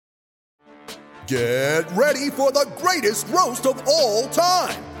Get ready for the greatest roast of all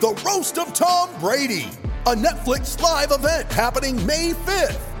time, the Roast of Tom Brady, a Netflix live event happening May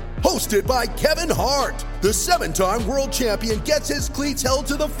 5th. Hosted by Kevin Hart, the 7-time world champion gets his cleats held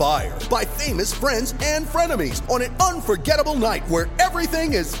to the fire by famous friends and frenemies on an unforgettable night where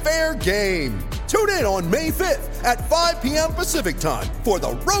everything is fair game. Tune in on May 5th at 5 p.m. Pacific time for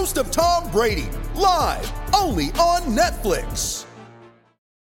the Roast of Tom Brady, live only on Netflix.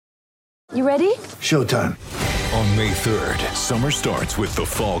 You ready? Showtime. On May 3rd, summer starts with The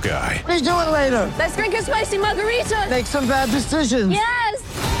Fall Guy. Let's do it later. Let's drink a spicy margarita. Make some bad decisions. Yes!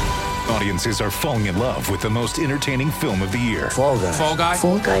 Audiences are falling in love with the most entertaining film of the year. Fall Guy. Fall Guy?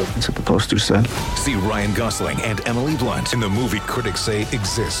 Fall Guy. That's what the poster said. See Ryan Gosling and Emily Blunt in the movie critics say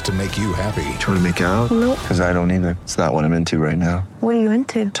exists to make you happy. Trying to make it out? Nope. Because I don't either. It's not what I'm into right now. What are you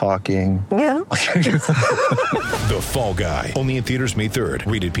into? Talking. Yeah. The Fall Guy. Only in theaters May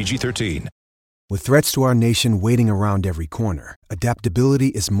 3rd. Rated PG-13. With threats to our nation waiting around every corner, adaptability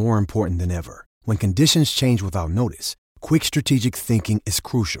is more important than ever. When conditions change without notice, quick strategic thinking is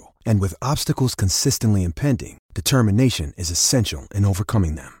crucial. And with obstacles consistently impending, determination is essential in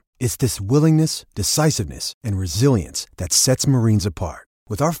overcoming them. It's this willingness, decisiveness, and resilience that sets Marines apart.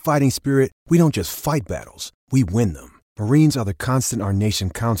 With our fighting spirit, we don't just fight battles, we win them. Marines are the constant our nation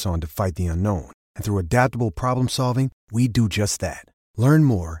counts on to fight the unknown. And through adaptable problem solving, we do just that. Learn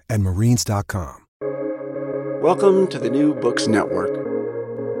more at marines.com. Welcome to the New Books Network.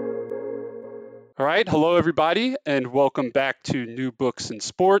 All right. Hello, everybody, and welcome back to New Books in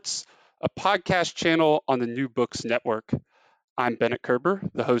Sports, a podcast channel on the New Books Network. I'm Bennett Kerber,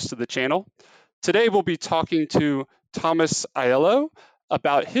 the host of the channel. Today, we'll be talking to Thomas Aiello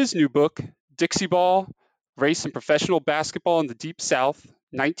about his new book, Dixie Ball, Race and Professional Basketball in the Deep South,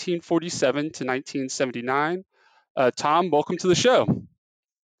 1947 to 1979. Tom, welcome to the show.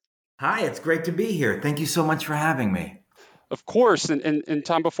 Hi, it's great to be here. Thank you so much for having me. Of course. And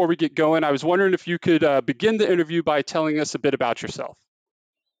Tom, before we get going, I was wondering if you could begin the interview by telling us a bit about yourself.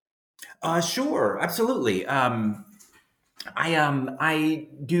 Sure, absolutely. I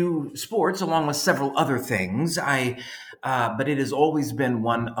do sports along with several other things. But it has always been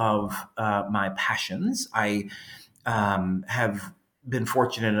one of my passions. I have been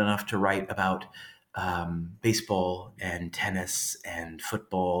fortunate enough to write about baseball and tennis and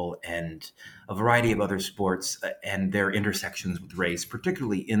football and a variety of other sports and their intersections with race,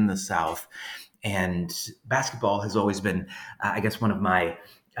 particularly in the South. And basketball has always been, I guess, one of my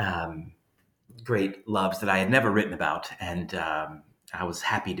great loves that I had never written about. And I was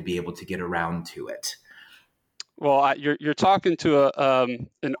happy to be able to get around to it. Well, you're talking to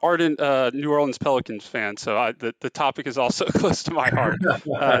an ardent New Orleans Pelicans fan, so the topic is also close to my heart.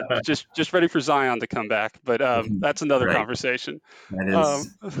 Just ready for Zion to come back, but that's another conversation. That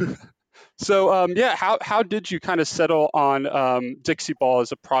is. How did you kind of settle on Dixie Ball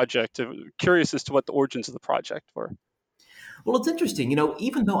as a project? I'm curious as to what the origins of the project were. Well, it's interesting.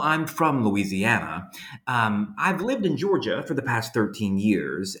 Even though I'm from Louisiana, I've lived in Georgia for the past 13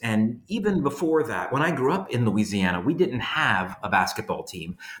 years. And even before that, when I grew up in Louisiana, we didn't have a basketball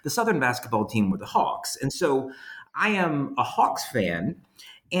team. The Southern basketball team were the Hawks. And so I am a Hawks fan.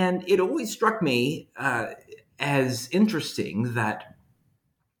 And it always struck me as interesting that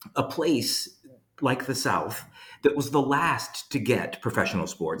a place like the South that was the last to get professional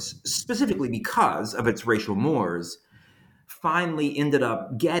sports, specifically because of its racial mores, finally ended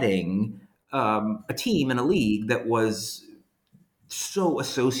up getting a team in a league that was so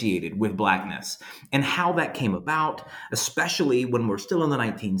associated with Blackness, and how that came about, especially when we're still in the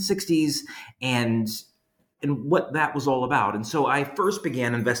 1960s, and what that was all about. And so I first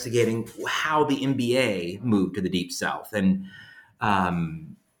began investigating how the NBA moved to the Deep South and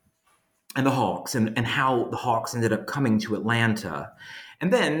the Hawks, and how the Hawks ended up coming to Atlanta.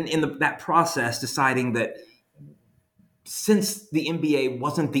 And then in that process, deciding that since the NBA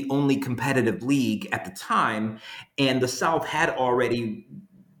wasn't the only competitive league at the time, and the South had already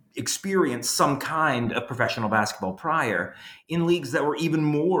experienced some kind of professional basketball prior in leagues that were even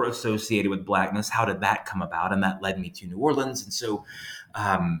more associated with Blackness, how did that come about? And that led me to New Orleans. And so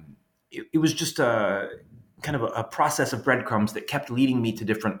it was just a kind of a process of breadcrumbs that kept leading me to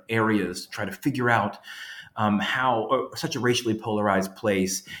different areas to try to figure out how such a racially polarized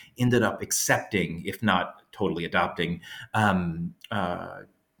place ended up accepting, if not totally adopting,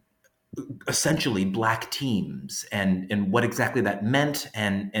 essentially Black teams, and what exactly that meant,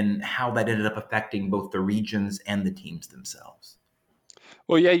 and how that ended up affecting both the regions and the teams themselves.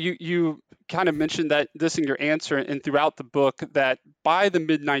 Well, yeah, you kind of mentioned that this in your answer and throughout the book, that by the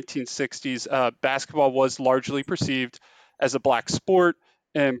mid-1960s, basketball was largely perceived as a Black sport,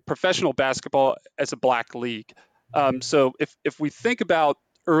 and professional basketball as a black league. So if we think about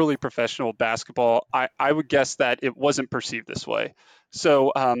early professional basketball, I would guess that it wasn't perceived this way.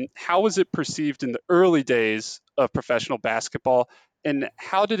 So how was it perceived in the early days of professional basketball, and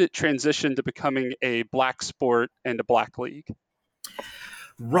how did it transition to becoming a black sport and a black league?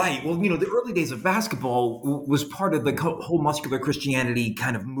 Right. Well, the early days of basketball was part of the whole muscular Christianity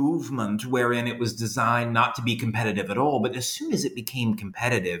kind of movement, wherein it was designed not to be competitive at all. But as soon as it became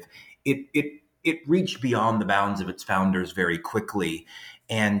competitive, it reached beyond the bounds of its founders very quickly.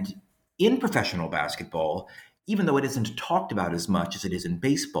 And in professional basketball, even though it isn't talked about as much as it is in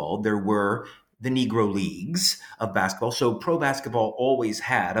baseball, there were the Negro leagues of basketball. So pro basketball always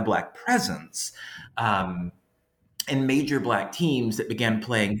had a black presence. And major black teams that began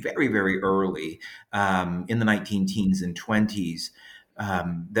playing very, very early in the 19 teens and 20s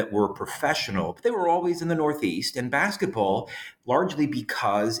that were professional, but they were always in the Northeast. And basketball, largely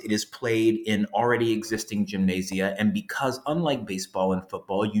because it is played in already existing gymnasia, and because, unlike baseball and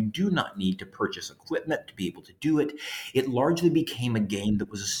football, you do not need to purchase equipment to be able to do it, it largely became a game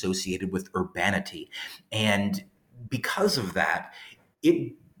that was associated with urbanity. And because of that,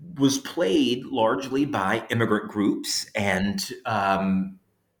 it was played largely by immigrant groups and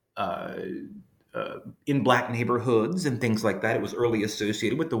in black neighborhoods and things like that. It was early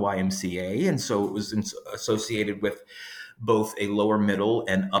associated with the YMCA, and so it was associated with both a lower middle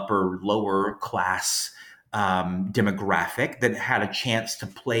and upper lower class demographic that had a chance to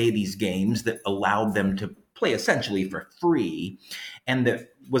play these games that allowed them to play essentially for free, and that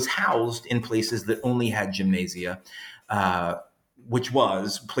was housed in places that only had gymnasia, which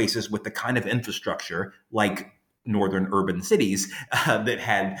was places with the kind of infrastructure like northern urban cities that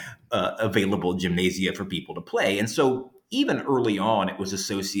had available gymnasia for people to play. And so even early on, it was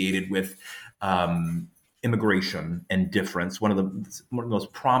associated with immigration and difference. One of the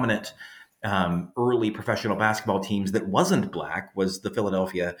most prominent early professional basketball teams that wasn't black was the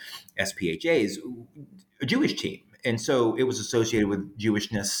Philadelphia SPHAs, a Jewish team. And so it was associated with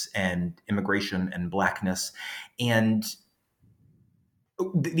Jewishness and immigration and blackness. And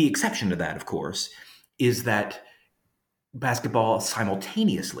the exception to that, of course, is that basketball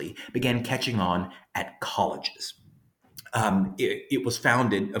simultaneously began catching on at colleges. It was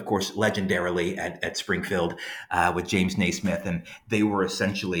founded, of course, legendarily at Springfield with James Naismith, and they were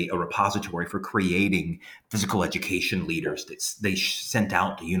essentially a repository for creating physical education leaders that they sent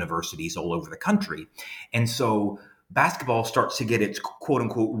out to universities all over the country. And so basketball starts to get its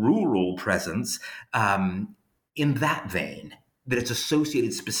quote-unquote rural presence in that vein, that it's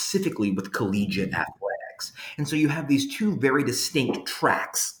associated specifically with collegiate athletics. And so you have these two very distinct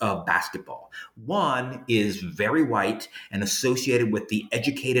tracks of basketball. One is very white and associated with the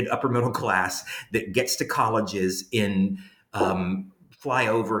educated upper middle class that gets to colleges in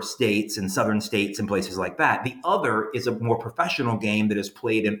flyover states and southern states and places like that. The other is a more professional game that is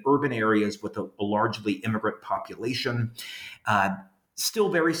played in urban areas with a largely immigrant population, still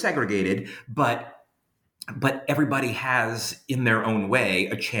very segregated, but everybody has, in their own way,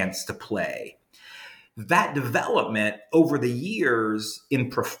 a chance to play. That development over the years in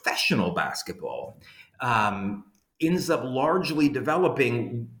professional basketball ends up largely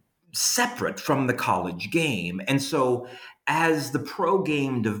developing separate from the college game. And so as the pro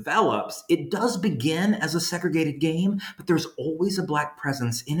game develops, it does begin as a segregated game, but there's always a black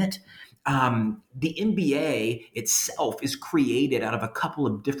presence in it. The NBA itself is created out of a couple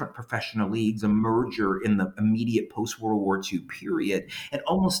of different professional leagues, a merger in the immediate post-World War II period, and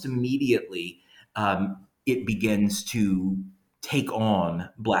almost immediately it begins to take on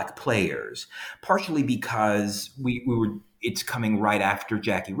black players, partially because it's coming right after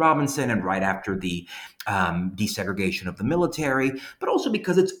Jackie Robinson and right after the desegregation of the military, but also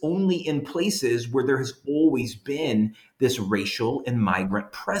because it's only in places where there has always been this racial and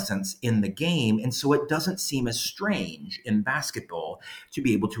migrant presence in the game. And so it doesn't seem as strange in basketball to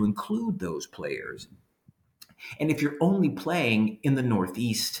be able to include those players. And if you're only playing in the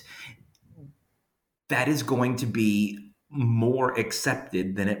Northeast, that is going to be more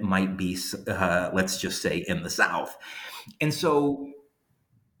accepted than it might be, let's just say, in the South. And so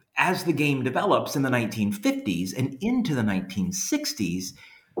as the game develops in the 1950s and into the 1960s,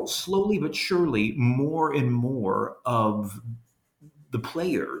 slowly but surely, more and more of the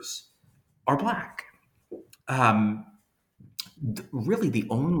players are black. Really, the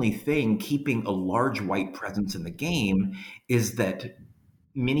only thing keeping a large white presence in the game is that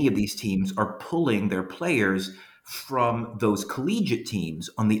many of these teams are pulling their players from those collegiate teams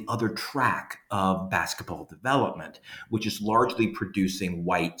on the other track of basketball development, which is largely producing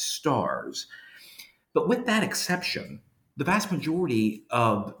white stars. But with that exception, the vast majority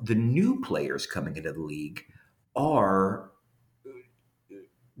of the new players coming into the league are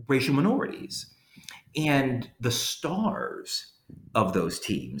racial minorities. And the stars of those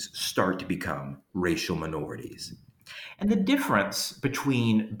teams start to become racial minorities. And the difference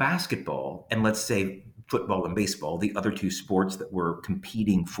between basketball and, let's say, football and baseball, the other two sports that were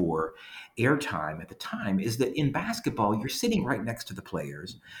competing for airtime at the time, is that in basketball, you're sitting right next to the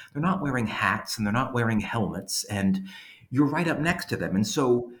players. They're not wearing hats and they're not wearing helmets, and you're right up next to them. And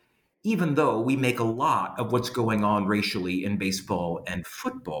so even though we make a lot of what's going on racially in baseball and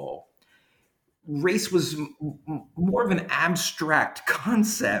football, race was more of an abstract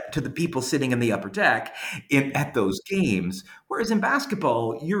concept to the people sitting in the upper deck at those games. Whereas in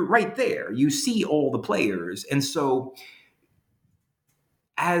basketball, you're right there. You see all the players. And so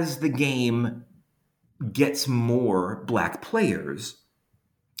as the game gets more Black players,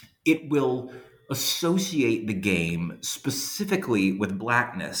 it will associate the game specifically with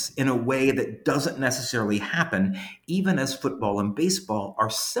Blackness in a way that doesn't necessarily happen, even as football and baseball are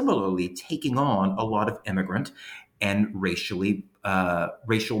similarly taking on a lot of immigrant and racial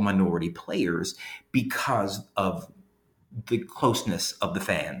minority players because of the closeness of the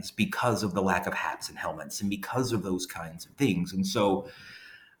fans, because of the lack of hats and helmets, and because of those kinds of things. And so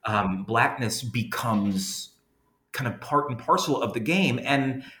Blackness becomes kind of part and parcel of the game.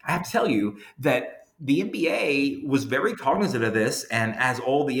 And I have to tell you that the NBA was very cognizant of this. And as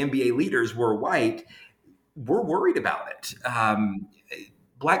all the NBA leaders were white, we're worried about it.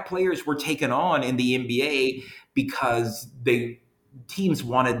 Black players were taken on in the NBA because teams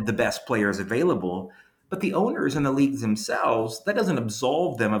wanted the best players available. But the owners and the leagues themselves, that doesn't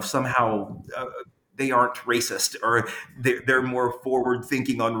absolve them of somehow they aren't racist, or they're more forward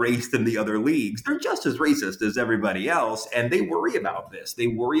thinking on race than the other leagues. They're just as racist as everybody else, and they worry about this. They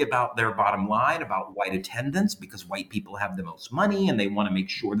worry about their bottom line, about white attendance, because white people have the most money, and they want to make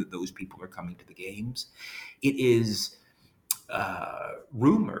sure that those people are coming to the games. It is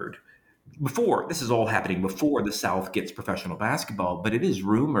rumored this is all happening before the South gets professional basketball, but it is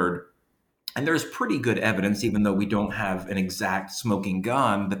rumored, and there's pretty good evidence, even though we don't have an exact smoking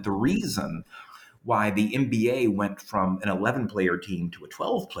gun, that the reason why the NBA went from an 11-player team to a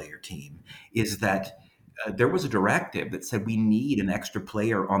 12-player team is that there was a directive that said we need an extra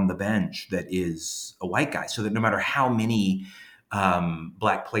player on the bench that is a white guy, so that no matter how many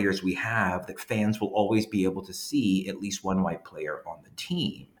Black players we have, that fans will always be able to see at least one white player on the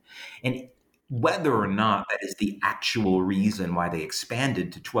team. And whether or not that is the actual reason why they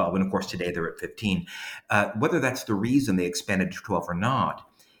expanded to 12, and of course today they're at 15, whether that's the reason they expanded to 12 or not,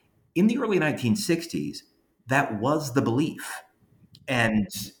 in the early 1960s, that was the belief. And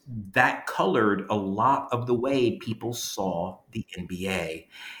that colored a lot of the way people saw the NBA.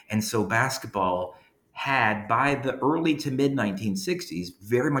 And so basketball had, by the early to mid 1960s,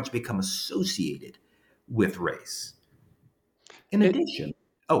 very much become associated with race. In addition,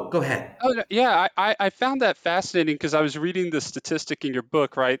 go ahead. Oh, yeah, I found that fascinating because I was reading the statistic in your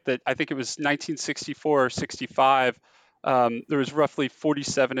book, right, that I think it was 1964 or 65. There was roughly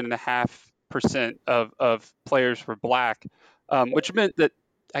 47.5% of players were Black, which meant that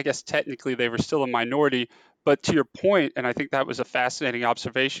I guess technically they were still a minority. But to your point, and I think that was a fascinating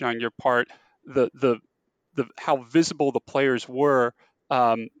observation on your part, the how visible the players were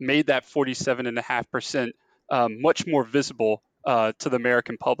made that 47.5% much more visible to the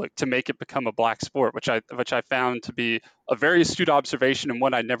American public, to make it become a Black sport, which I found to be a very astute observation and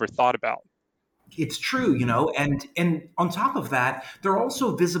one I never thought about. It's true, and on top of that, they're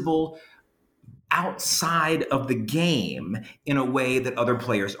also visible outside of the game in a way that other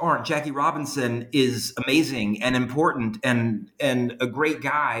players aren't. Jackie Robinson is amazing and important and a great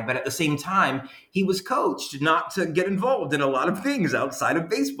guy, but at the same time, he was coached not to get involved in a lot of things outside of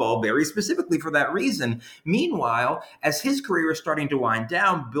baseball, very specifically for that reason. Meanwhile, as his career is starting to wind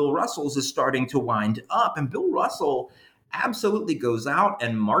down, Bill Russell's is starting to wind up, and Bill Russell absolutely goes out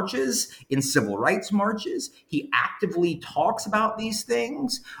and marches in civil rights marches. He actively talks about these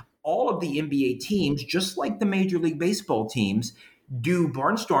things. All of the NBA teams, just like the Major League Baseball teams, do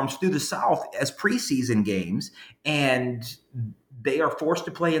barnstorms through the South as preseason games, and they are forced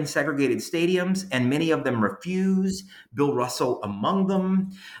to play in segregated stadiums, and many of them refuse, Bill Russell among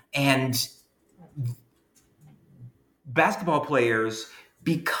them. And basketball players,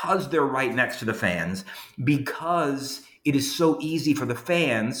 because they're right next to the fans, because it is so easy for the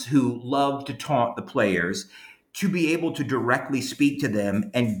fans who love to taunt the players to be able to directly speak to them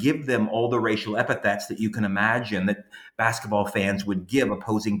and give them all the racial epithets that you can imagine that basketball fans would give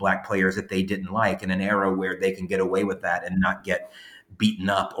opposing Black players that they didn't like, in an era where they can get away with that and not get beaten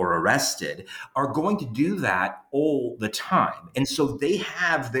up or arrested, are going to do that all the time. And so they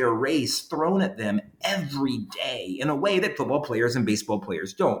have their race thrown at them every day in a way that football players and baseball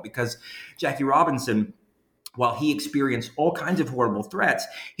players don't, because Jackie Robinson, while he experienced all kinds of horrible threats,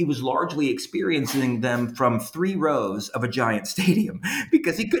 he was largely experiencing them from 3 rows of a giant stadium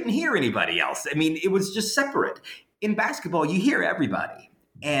because he couldn't hear anybody else. I mean, it was just separate. In basketball, you hear everybody.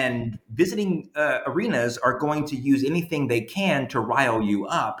 And visiting arenas are going to use anything they can to rile you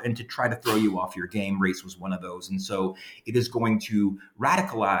up and to try to throw you off your game. Race was one of those. And so it is going to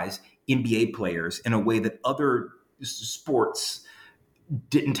radicalize NBA players in a way that other sports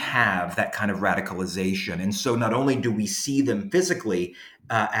didn't have that kind of radicalization. And so not only do we see them physically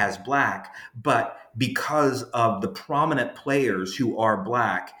as Black, but because of the prominent players who are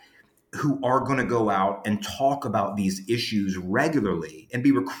Black, who are going to go out and talk about these issues regularly and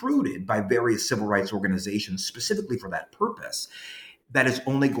be recruited by various civil rights organizations specifically for that purpose, that is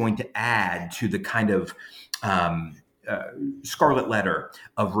only going to add to the kind of scarlet letter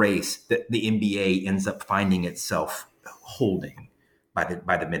of race that the NBA ends up finding itself holding by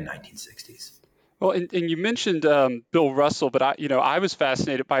the mid-1960s. Well, and you mentioned Bill Russell, but I was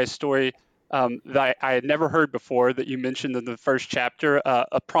fascinated by a story that I had never heard before that you mentioned in the first chapter.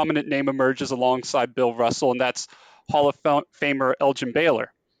 A prominent name emerges alongside Bill Russell, and that's Hall of Famer Elgin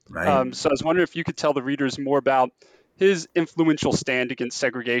Baylor. Right. So I was wondering if you could tell the readers more about his influential stand against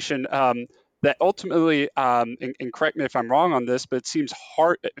segregation that ultimately, and correct me if I'm wrong on this, but it seems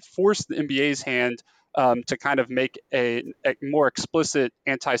forced the NBA's hand to kind of make a more explicit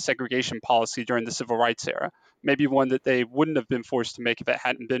anti-segregation policy during the civil rights era. Maybe one that they wouldn't have been forced to make if it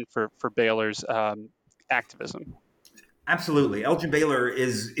hadn't been for Baylor's activism. Absolutely. Elgin Baylor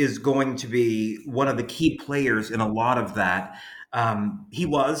is going to be one of the key players in a lot of that. He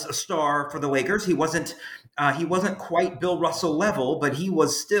was a star for the Lakers. He wasn't quite Bill Russell level, but he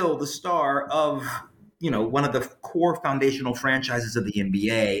was still the star of one of the core foundational franchises of the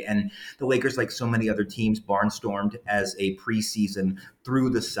NBA. And the Lakers, like so many other teams, barnstormed as a preseason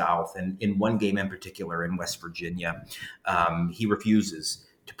through the South. And in one game in particular in West Virginia, he refuses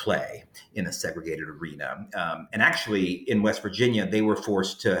to play in a segregated arena. And actually in West Virginia, they were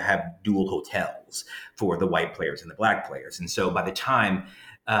forced to have dual hotels for the white players and the Black players. And so by the time,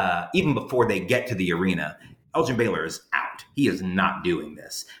 even before they get to the arena, Elgin Baylor is out. He is not doing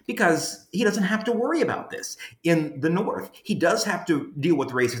this because he doesn't have to worry about this. In the North, he does have to deal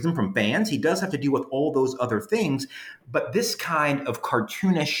with racism from fans. He does have to deal with all those other things. But this kind of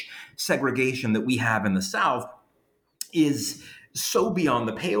cartoonish segregation that we have in the South is so beyond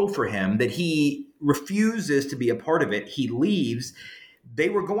the pale for him that he refuses to be a part of it. He leaves. They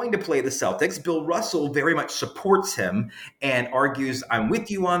were going to play the Celtics. Bill Russell very much supports him and argues, I'm with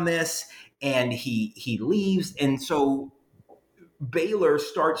you on this. And he leaves. And so Baylor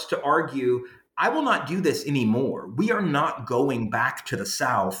starts to argue, I will not do this anymore. We are not going back to the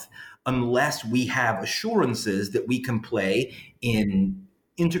South unless we have assurances that we can play in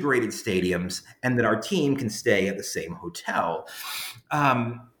integrated stadiums and that our team can stay at the same hotel.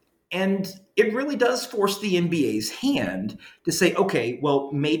 And it really does force the NBA's hand to say, okay,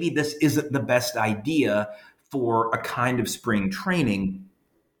 well, maybe this isn't the best idea for a kind of spring training.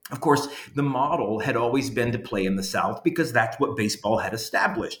 Of course, the model had always been to play in the South because that's what baseball had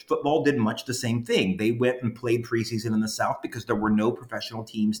established. Football did much the same thing. They went and played preseason in the South because there were no professional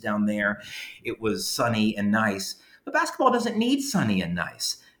teams down there. It was sunny and nice. But basketball doesn't need sunny and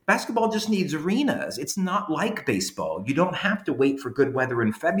nice. Basketball just needs arenas. It's not like baseball. You don't have to wait for good weather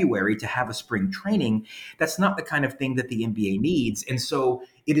in February to have a spring training. That's not the kind of thing that the NBA needs. And so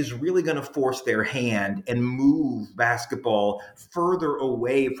it is really going to force their hand and move basketball further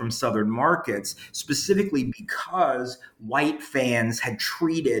away from Southern markets, specifically because white fans had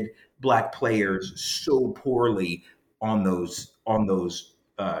treated Black players so poorly on those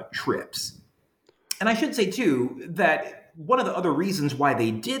trips. And I should say, too, that one of the other reasons why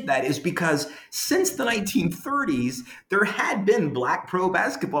they did that is because since the 1930s, there had been Black pro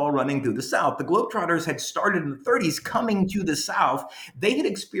basketball running through the South. The Globetrotters had started in the 30s coming to the South. They had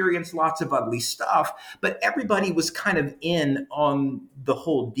experienced lots of ugly stuff, but everybody was kind of in on the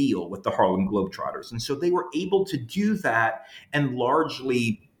whole deal with the Harlem Globetrotters. And so they were able to do that and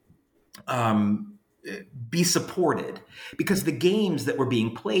largely be supported because the games that were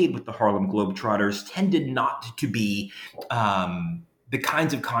being played with the Harlem Globetrotters tended not to be the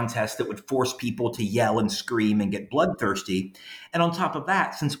kinds of contests that would force people to yell and scream and get bloodthirsty. And on top of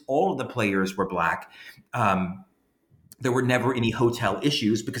that, since all of the players were Black, There were never any hotel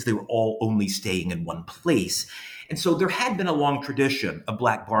issues because they were all only staying in one place. And so there had been a long tradition of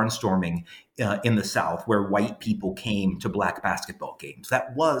black barnstorming in the South where white people came to black basketball games.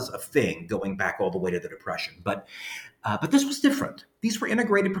 That was a thing going back all the way to the Depression. But this was different. These were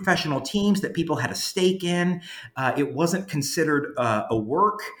integrated professional teams that people had a stake in. It wasn't considered a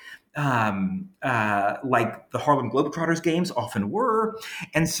work like the Harlem Globetrotters games often were.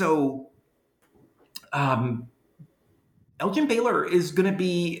 And so Elgin Baylor is going to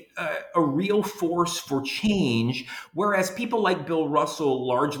be a real force for change, whereas people like Bill Russell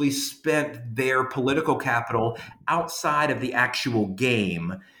largely spent their political capital outside of the actual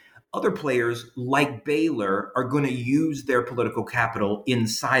game. Other players like Baylor are going to use their political capital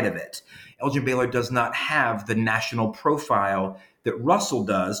inside of it. Elgin Baylor does not have the national profile that Russell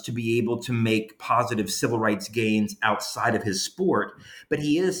does to be able to make positive civil rights gains outside of his sport, but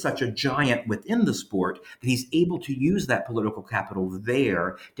he is such a giant within the sport that he's able to use that political capital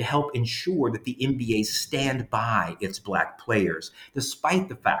there to help ensure that the NBA stand by its black players, despite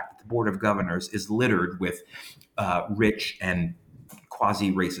the fact that the Board of Governors is littered with rich and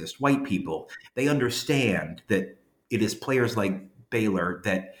quasi-racist white people. They understand that it is players like Baylor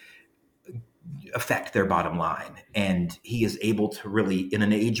that affect their bottom line. And he is able to really, in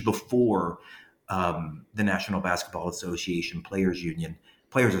an age before the National Basketball Association, Players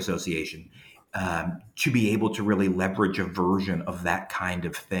Association, to be able to really leverage a version of that kind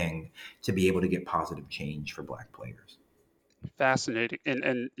of thing to be able to get positive change for black players. Fascinating.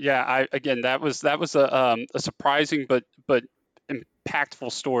 And yeah, that was a surprising but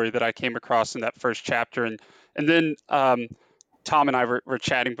impactful story that I came across in that first chapter. And then Tom and I were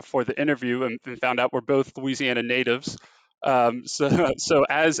chatting before the interview and found out we're both Louisiana natives. So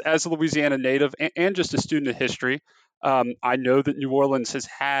as a Louisiana native and just a student of history, I know that New Orleans has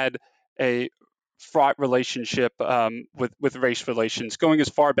had a fraught relationship with race relations, going as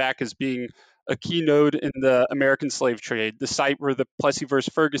far back as being a key node in the American slave trade, the site where the Plessy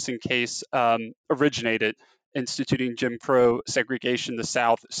versus Ferguson case originated, instituting Jim Crow segregation in the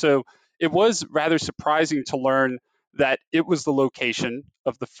South. So it was rather surprising to learn that it was the location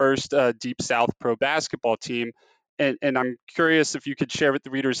of the first Deep South pro basketball team. And I'm curious if you could share with the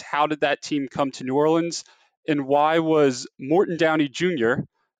readers, how did that team come to New Orleans, and why was Morton Downey Jr.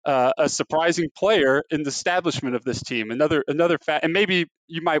 A surprising player in the establishment of this team? Another fact, and maybe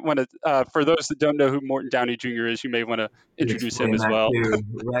you might want to, for those that don't know who Morton Downey Jr. is, you may want to introduce him as well. Too,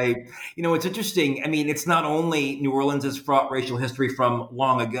 right. It's interesting. I mean, it's not only New Orleans' fraught racial history from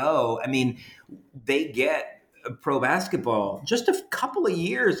long ago. I mean, they get pro basketball just a couple of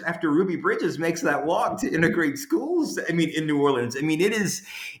years after Ruby Bridges makes that walk to integrate schools. I mean, in New Orleans. I mean, it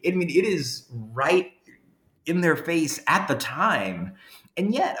is right in their face at the time.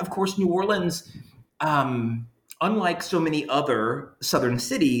 And yet, of course, New Orleans, unlike so many other southern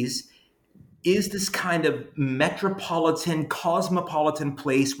cities, is this kind of metropolitan, cosmopolitan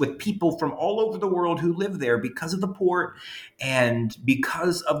place with people from all over the world who live there because of the port and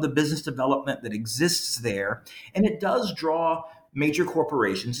because of the business development that exists there. And it does draw major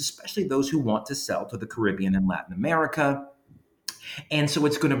corporations, especially those who want to sell to the Caribbean and Latin America. And so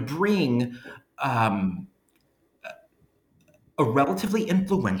it's going to bring a relatively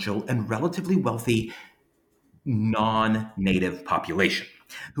influential and relatively wealthy non-native population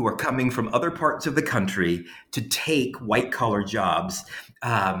who are coming from other parts of the country to take white-collar jobs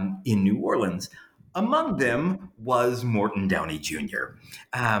in New Orleans. Among them was Morton Downey Jr.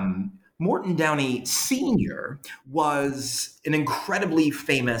 Morton Downey Sr. was an incredibly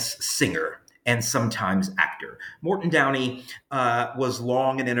famous singer and sometimes actor. Morton Downey was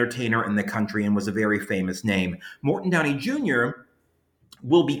long an entertainer in the country and was a very famous name. Morton Downey Jr.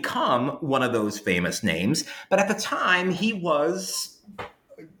 will become one of those famous names, but at the time he was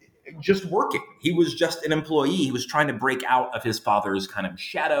just working. He was just an employee. He was trying to break out of his father's kind of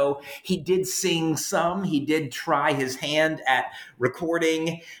shadow. He did sing some. He did try his hand at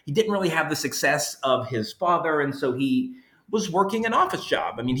recording. He didn't really have the success of his father, and so he was working an office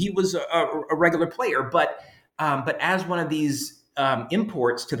job. I mean, he was a regular player, but as one of these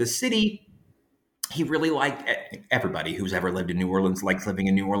imports to the city, he really liked everybody who's ever lived in New Orleans, likes living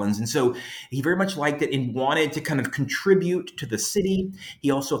in New Orleans. And so he very much liked it and wanted to kind of contribute to the city. He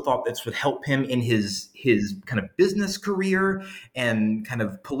also thought this would help him in his kind of business career and kind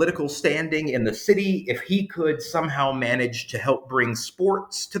of political standing in the city if he could somehow manage to help bring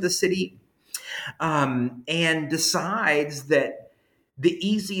sports to the city. And decides that the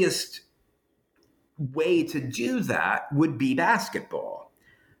easiest way to do that would be basketball.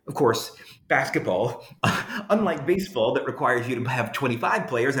 Of course, basketball, unlike baseball that requires you to have 25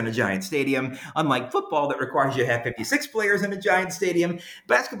 players in a giant stadium, unlike football that requires you to have 56 players in a giant stadium,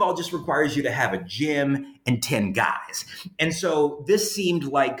 basketball just requires you to have a gym and 10 guys. And so this seemed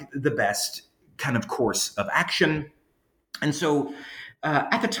like the best kind of course of action. And so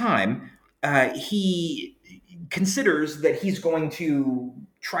at the time, he considers that he's going to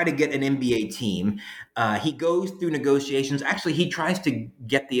try to get an NBA team. He goes through negotiations. Actually, he tries to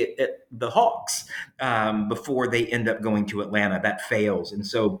get the Hawks before they end up going to Atlanta. That fails. And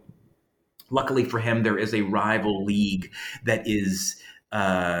so luckily for him, there is a rival league that is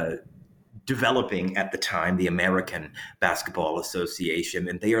developing at the time, the American Basketball Association,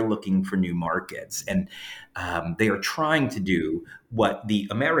 and they are looking for new markets. And they are trying to do what the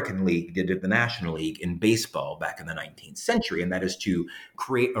American League did at the National League in baseball back in the 19th century, and that is to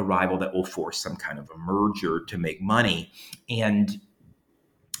create a rival that will force some kind of a merger to make money. And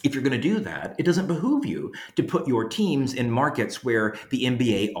if you're going to do that, it doesn't behoove you to put your teams in markets where the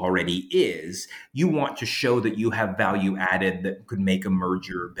NBA already is. You want to show that you have value added that could make a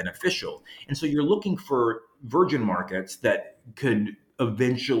merger beneficial. And so you're looking for virgin markets that could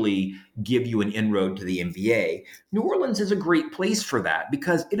eventually give you an inroad to the NBA. New Orleans is a great place for that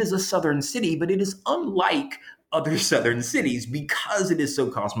because it is a southern city, but it is unlike other southern cities because it is so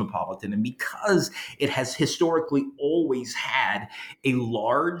cosmopolitan and because it has historically always had a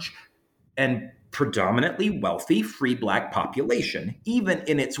large and predominantly wealthy free Black population, even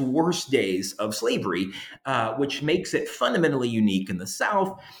in its worst days of slavery, which makes it fundamentally unique in the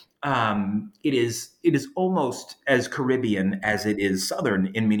South. It is almost as Caribbean as it is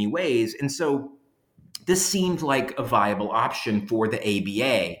Southern in many ways. And so this seemed like a viable option for the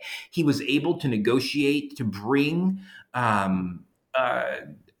ABA. He was able to negotiate to bring an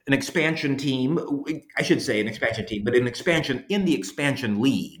expansion team. I should say an expansion team, but an expansion in the expansion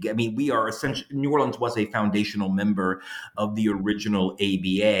league. I mean, we are essentially, New Orleans was a foundational member of the original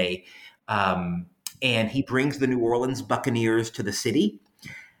ABA. And he brings the New Orleans Buccaneers to the city.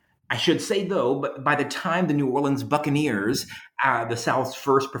 I should say, though, but by the time the New Orleans Buccaneers, the South's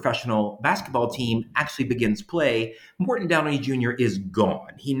first professional basketball team, actually begins play, Morton Downey Jr. is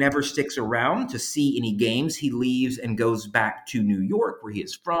gone. He never sticks around to see any games. He leaves and goes back to New York, where he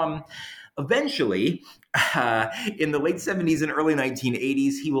is from. Eventually, in the late 70s and early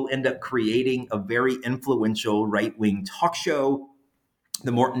 1980s, he will end up creating a very influential right-wing talk show,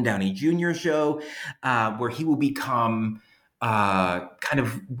 the Morton Downey Jr. Show, where he will become kind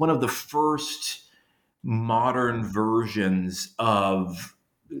of one of the first modern versions of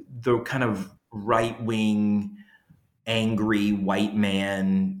the kind of right-wing, angry white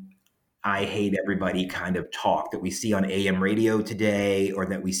man, I hate everybody kind of talk that we see on AM radio today, or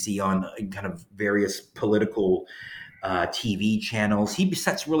that we see on kind of various political TV channels. He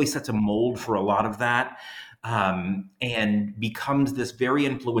really sets a mold for a lot of that. And becomes this very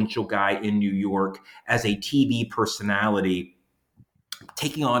influential guy in New York as a TV personality,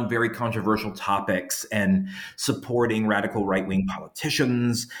 taking on very controversial topics and supporting radical right-wing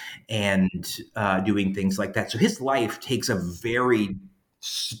politicians and doing things like that. So his life takes a very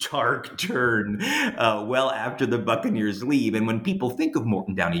stark turn well after the Buccaneers leave. And when people think of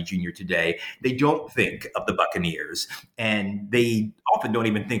Morton Downey Jr. today, they don't think of the Buccaneers. And they often don't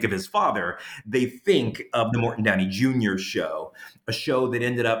even think of his father. They think of the Morton Downey Jr. show, a show that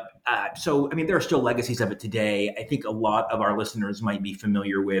ended up, there are still legacies of it today. I think a lot of our listeners might be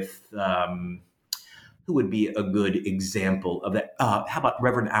familiar with, who would be a good example of that? How about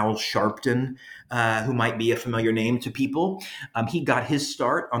Reverend Al Sharpton, who might be a familiar name to people? He got his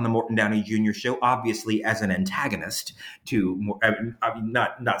start on the Morton Downey Jr. show, obviously as an antagonist to,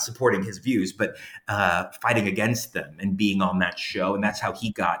 not supporting his views, but fighting against them and being on that show. And that's how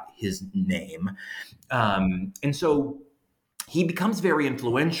he got his name. And so he becomes very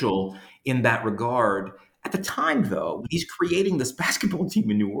influential in that regard. At the time, though, when he's creating this basketball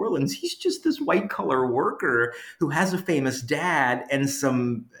team in New Orleans, he's just this white-collar worker who has a famous dad and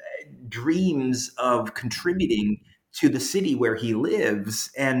some dreams of contributing to the city where he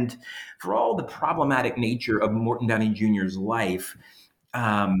lives. And for all the problematic nature of Morton Downey Jr.'s life,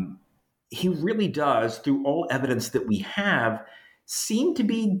 he really does, through all evidence that we have, seem to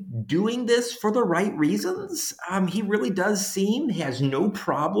be doing this for the right reasons. He really does seem, he has no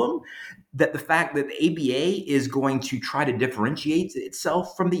problem that the fact that the ABA is going to try to differentiate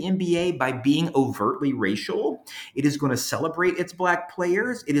itself from the NBA by being overtly racial. It is going to celebrate its Black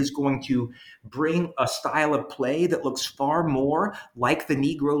players. It is going to bring a style of play that looks far more like the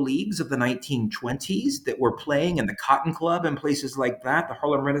Negro Leagues of the 1920s that were playing in the Cotton Club and places like that, the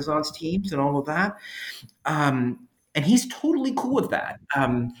Harlem Renaissance teams and all of that. And he's totally cool with that.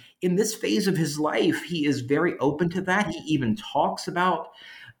 In this phase of his life, he is very open to that. He even talks about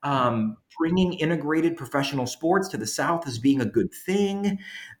bringing integrated professional sports to the South as being a good thing.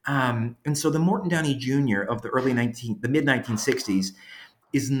 And so the Morton Downey Jr. of the mid 1960s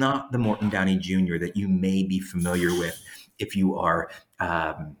is not the Morton Downey Jr. that you may be familiar with if you are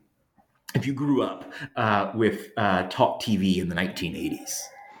if you grew up with talk TV in the 1980s.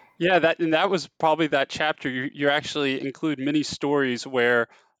 Yeah, that was probably that chapter. You actually include many stories where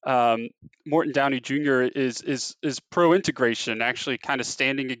Morton Downey Jr. is pro integration, actually kind of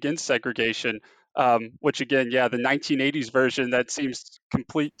standing against segregation. Which again, the 1980s version that seems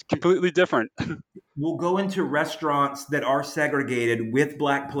completely different. We'll go into restaurants that are segregated with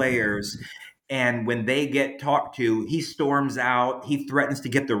Black players, and when they get talked to, he storms out. He threatens to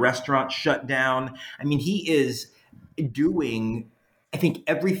get the restaurant shut down. I mean, he is doing, I think,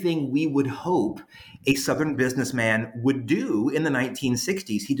 everything we would hope a Southern businessman would do in the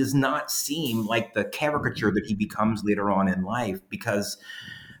 1960s. He does not seem like the caricature that he becomes later on in life, because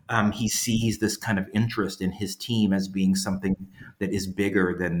he sees this kind of interest in his team as being something that is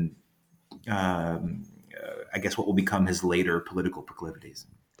bigger than, I guess, what will become his later political proclivities.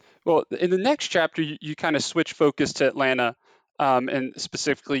 Well, in the next chapter, you kind of switch focus to Atlanta, and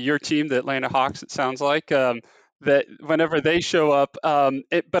specifically your team, the Atlanta Hawks, it sounds like, that whenever they show up.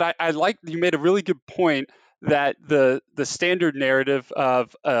 But I like, you made a really good point that the standard narrative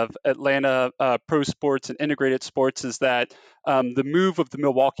of Atlanta pro sports and integrated sports is that the move of the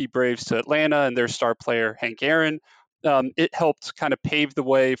Milwaukee Braves to Atlanta and their star player Hank Aaron, it helped kind of pave the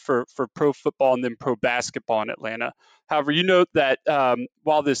way for pro football and then pro basketball in Atlanta. However, you note that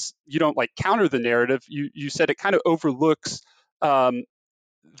while you don't like counter the narrative, you said it kind of overlooks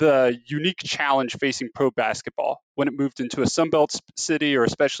the unique challenge facing pro basketball when it moved into a Sunbelt city, or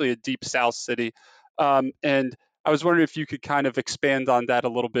especially a Deep South city. And I was wondering if you could kind of expand on that a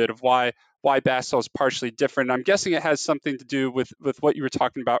little bit, of why basketball is partially different. I'm guessing it has something to do with what you were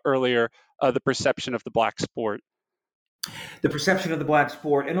talking about earlier, the perception of the Black sport. The perception of the Black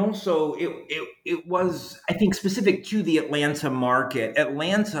sport, and also it was, I think, specific to the Atlanta market.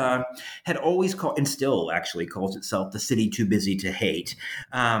 Atlanta had always called, and still actually calls itself, the city too busy to hate.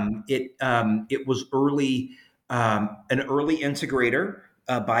 It was an early integrator.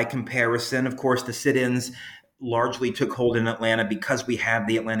 By comparison, of course, the sit-ins largely took hold in Atlanta because we have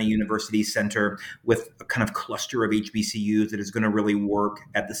the Atlanta University Center with a kind of cluster of HBCUs that is going to really work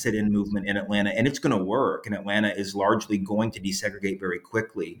at the sit-in movement in Atlanta. And it's going to work. And Atlanta is largely going to desegregate very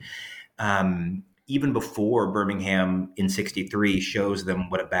quickly. Even before Birmingham in 63 shows them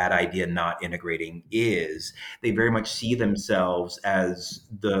what a bad idea not integrating is, they very much see themselves as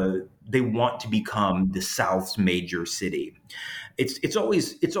they want to become the South's major city. It's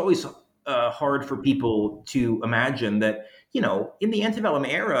always hard for people to imagine that, in the antebellum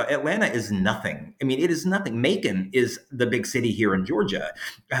era, Atlanta is nothing. I mean, it is nothing. Macon is the big city here in Georgia.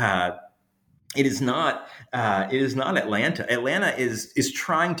 It is not Atlanta. Atlanta is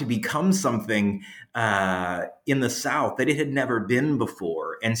trying to become something in the South that it had never been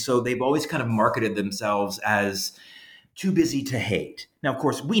before. And so they've always kind of marketed themselves as too busy to hate. Now, of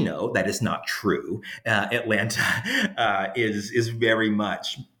course, we know that is not true. Atlanta is very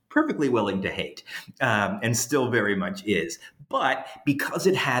much perfectly willing to hate, and still very much is. But because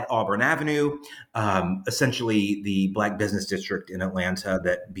it had Auburn Avenue, essentially the Black business district in Atlanta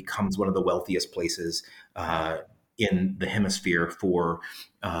that becomes one of the wealthiest places in the hemisphere for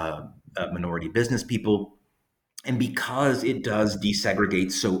minority business people, and because it does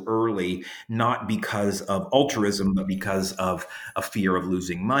desegregate so early, not because of altruism, but because of a fear of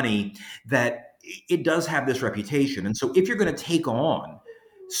losing money, that it does have this reputation. And so if you're going to take on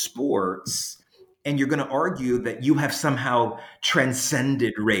sports and you're going to argue that you have somehow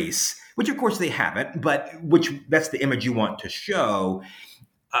transcended race, which of course they haven't, but that's the image you want to show,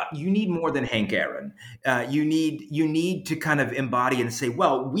 you need more than Hank Aaron. You need to kind of embody and say,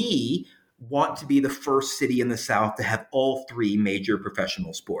 well, we want to be the first city in the South to have all three major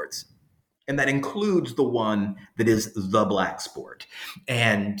professional sports. And that includes the one that is the Black sport.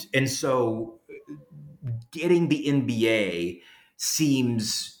 And so getting the NBA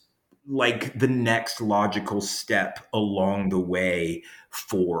seems like the next logical step along the way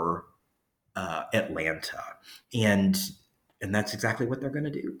for Atlanta. And that's exactly what they're going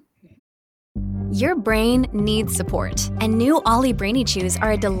to do. Your brain needs support, and new Ollie Brainy Chews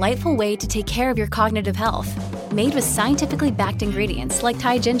are a delightful way to take care of your cognitive health. Made with scientifically backed ingredients like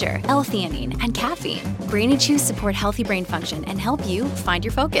Thai ginger, L-theanine, and caffeine, Brainy Chews support healthy brain function and help you find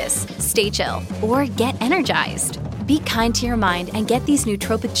your focus, stay chill, or get energized. Be kind to your mind and get these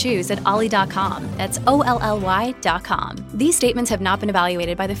nootropic chews at olly.com. That's OLLY.com. These statements have not been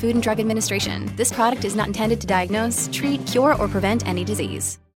evaluated by the Food and Drug Administration. This product is not intended to diagnose, treat, cure, or prevent any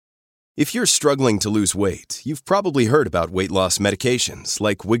disease. If you're struggling to lose weight, you've probably heard about weight loss medications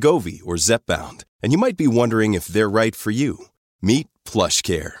like Wegovy or Zepbound, and you might be wondering if they're right for you. Meet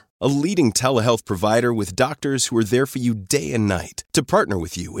PlushCare, a leading telehealth provider with doctors who are there for you day and night to partner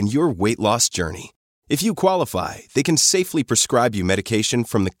with you in your weight loss journey. If you qualify, they can safely prescribe you medication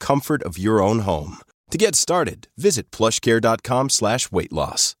from the comfort of your own home. To get started, visit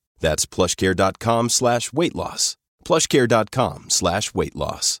plushcare.com/weightloss. That's plushcare.com/weightloss.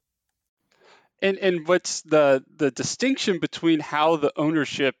 plushcare.com/weightloss. And what's the distinction between how the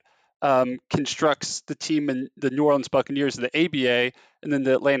ownership constructs the team in the New Orleans Buccaneers, the ABA, and then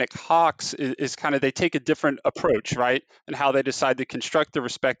the Atlantic Hawks is kind of, they take a different approach, right? And how they decide to construct the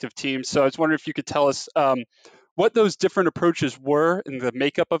respective teams. So I was wondering if you could tell us what those different approaches were in the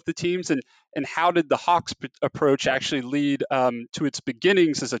makeup of the teams, and how did the Hawks approach actually lead to its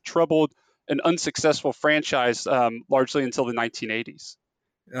beginnings as a troubled and unsuccessful franchise largely until the 1980s?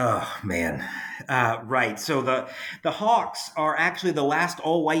 Oh, man. Right. So the Hawks are actually the last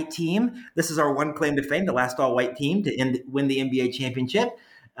all-white team. This is our one claim to fame, the last all-white team to win the NBA championship.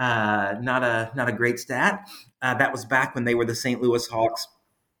 Not a great stat. That was back when they were the St. Louis Hawks.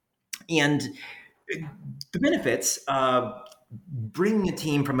 And the benefits of bringing a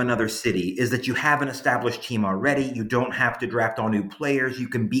team from another city is that you have an established team already. You don't have to draft all new players. You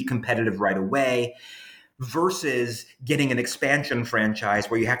can be competitive right away, versus getting an expansion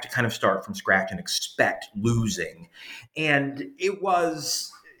franchise where you have to kind of start from scratch and expect losing. And it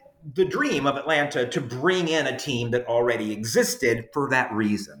was the dream of Atlanta to bring in a team that already existed for that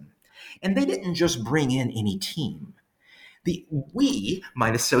reason. And they didn't just bring in any team. We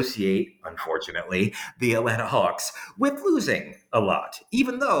might associate, unfortunately, the Atlanta Hawks with losing a lot.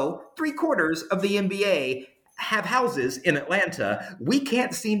 Even though 3/4 of the NBA have houses in Atlanta, we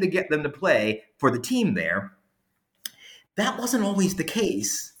can't seem to get them to play for the team there. That wasn't always the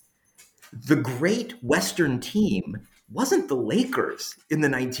case. The great Western team wasn't the Lakers in the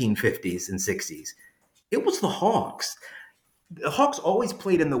 1950s and 60s. It was the Hawks. The Hawks always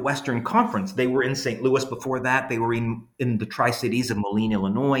played in the Western Conference. They were in St. Louis before that. They were in the Tri-Cities of Moline,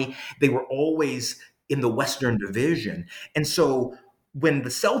 Illinois. They were always in the Western Division. And so when the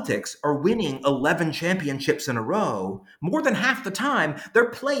Celtics are winning 11 championships in a row, more than half the time they're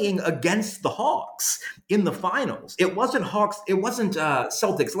playing against the Hawks in the finals. It wasn't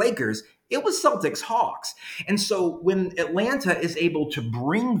Celtics Lakers. It was Celtics Hawks. And so when Atlanta is able to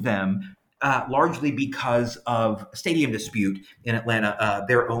bring them, largely because of a stadium dispute in Atlanta,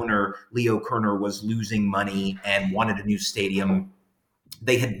 their owner, Leo Kerner, was losing money and wanted a new stadium.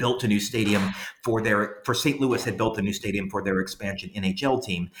 They had built a new stadium for St. Louis had built a new stadium for their expansion NHL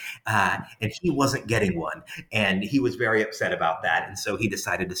team. And he wasn't getting one. And he was very upset about that. And so he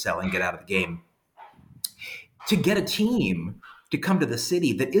decided to sell and get out of the game. To get a team to come to the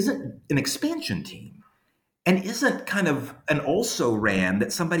city that isn't an expansion team and isn't kind of an also-ran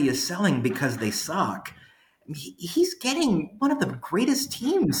that somebody is selling because they suck, he's getting one of the greatest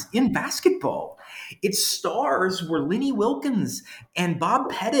teams in basketball. Its stars were Lenny Wilkens and Bob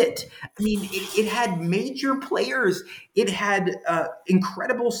Pettit. I mean, it had major players. It had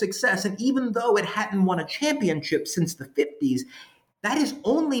incredible success. And even though it hadn't won a championship since the 50s, that is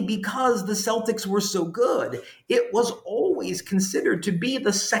only because the Celtics were so good. It was always considered to be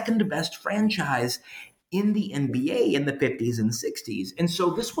the second best franchise in the NBA in the 50s and 60s. And so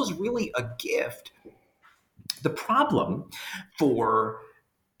this was really a gift. The problem for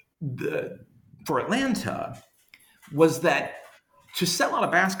Atlanta was that to sell out a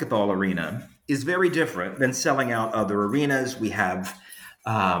basketball arena is very different than selling out other arenas. We have,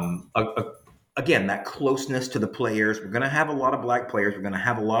 again, that closeness to the players. We're going to have a lot of black players. We're going to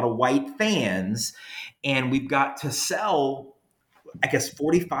have a lot of white fans. And we've got to sell, I guess,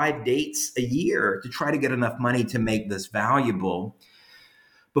 45 dates a year to try to get enough money to make this valuable.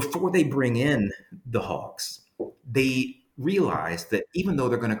 Before they bring in the Hawks, they realize that even though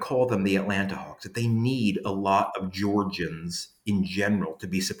they're going to call them the Atlanta Hawks, that they need a lot of Georgians in general to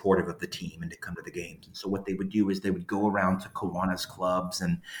be supportive of the team and to come to the games. And so what they would do is they would go around to Kiwanis clubs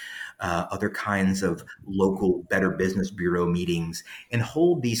and other kinds of local Better Business Bureau meetings and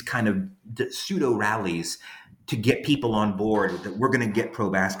hold these kind of pseudo rallies to get people on board that we're going to get pro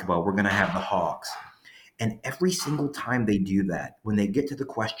basketball. We're going to have the Hawks. And every single time they do that, when they get to the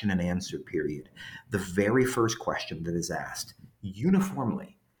question and answer period, the very first question that is asked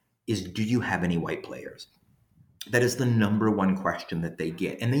uniformly is, do you have any white players? That is the number one question that they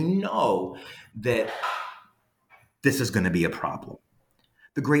get. And they know that this is going to be a problem.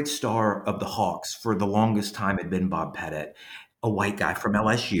 The great star of the Hawks for the longest time had been Bob Pettit, a white guy from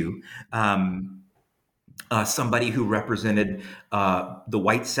LSU, somebody who represented the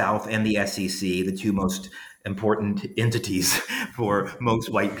white South and the SEC, the two most important entities for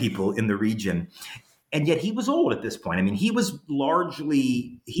most white people in the region. And yet he was old at this point. I mean, he was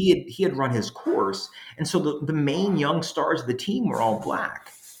largely, he had run his course. And so the main young stars of the team were all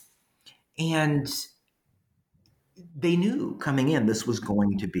black. And they knew coming in this was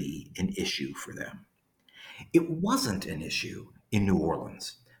going to be an issue for them. It wasn't an issue in New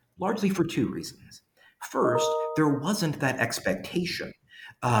Orleans, largely for two reasons. First, there wasn't that expectation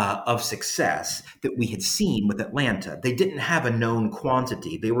of success that we had seen with Atlanta. They didn't have a known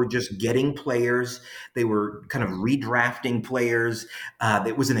quantity. They were just getting players. They were kind of redrafting players.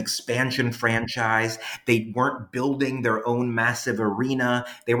 It was an expansion franchise. They weren't building their own massive arena.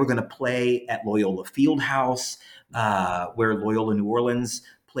 They were going to play at Loyola Fieldhouse, where Loyola New Orleans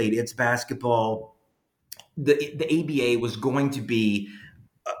played its basketball. The ABA was going to be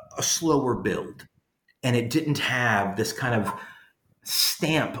a slower build, and it didn't have this kind of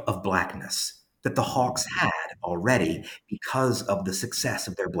stamp of blackness that the Hawks had already because of the success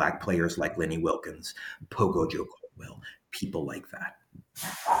of their black players like Lenny Wilkens, Pogo Joe Caldwell, people like that.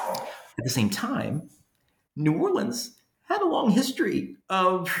 At the same time, New Orleans had a long history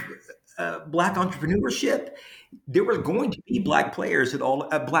of black entrepreneurship. There were going to be black players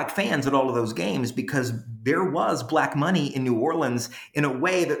black fans at all of those games because there was black money in New Orleans in a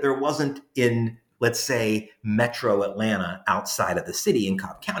way that there wasn't in, let's say, Metro Atlanta outside of the city in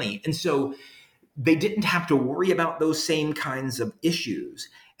Cobb County. And so they didn't have to worry about those same kinds of issues.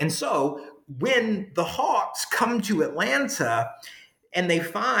 And so when the Hawks come to Atlanta and they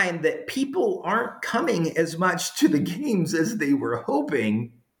find that people aren't coming as much to the games as they were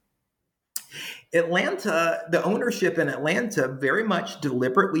hoping, the ownership in Atlanta very much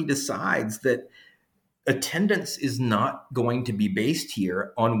deliberately decides that attendance is not going to be based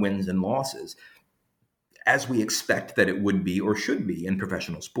here on wins and losses, as we expect that it would be or should be in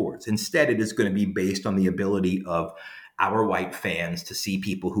professional sports. Instead, it is going to be based on the ability of our white fans to see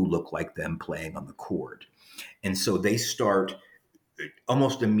people who look like them playing on the court. And so they start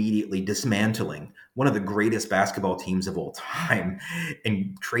almost immediately dismantling one of the greatest basketball teams of all time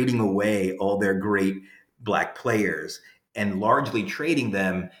and trading away all their great black players and largely trading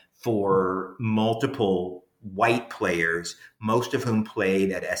them for multiple white players, most of whom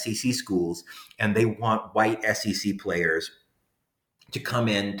played at SEC schools, and they want white SEC players to come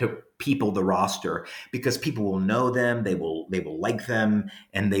in to people the roster because people will know them, they will like them,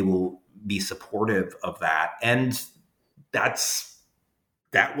 and they will be supportive of that. And that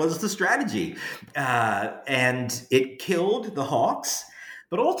was the strategy. And it killed the Hawks.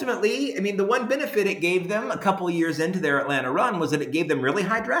 But ultimately, I mean, the one benefit it gave them a couple of years into their Atlanta run was that it gave them really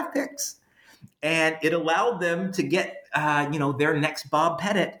high draft picks. And it allowed them to get, their next Bob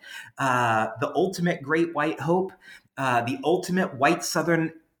Pettit, the ultimate great white hope, the ultimate white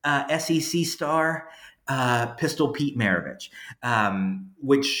Southern SEC star, Pistol Pete Maravich,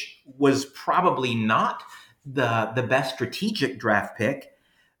 which was probably not the best strategic draft pick,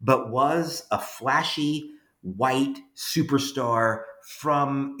 but was a flashy white superstar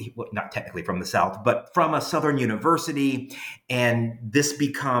from, not technically from the South, but from a Southern university. And this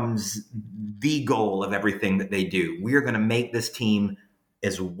becomes the goal of everything that they do. We are going to make this team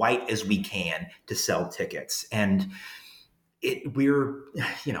as white as we can to sell tickets. And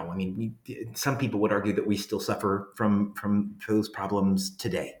some people would argue that we still suffer from those problems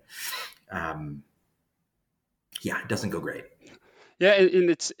today. It doesn't go great. Yeah, and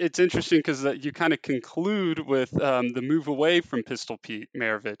it's interesting because you kind of conclude with the move away from Pistol Pete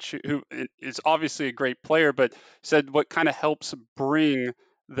Maravich, who is obviously a great player, but said what kind of helps bring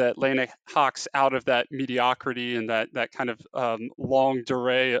the Atlanta Hawks out of that mediocrity and that kind of long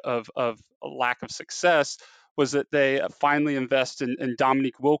durée of a lack of success was that they finally invest in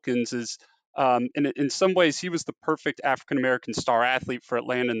Dominique Wilkins. In some ways, he was the perfect African-American star athlete for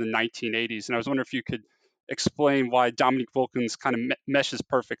Atlanta in the 1980s. And I was wondering if you could explain why Dominique Wilkins kind of meshes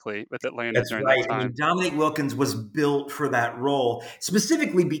perfectly with Atlanta during that time. I mean, Dominique Wilkins was built for that role,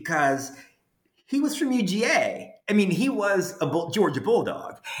 specifically because he was from UGA. I mean, he was a Georgia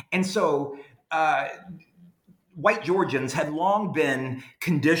Bulldog. And so white Georgians had long been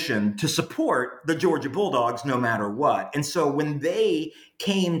conditioned to support the Georgia Bulldogs no matter what. And so when they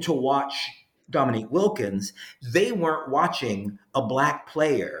came to watch Dominique Wilkins, they weren't watching a black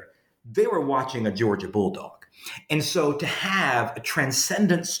player they were watching a Georgia Bulldog. And so to have a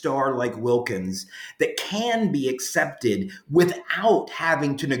transcendent star like Wilkins that can be accepted without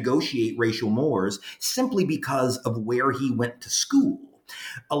having to negotiate racial mores simply because of where he went to school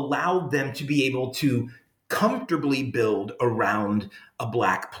allowed them to be able to comfortably build around a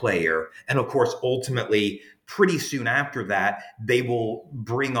Black player. And of course, ultimately, pretty soon after that, they will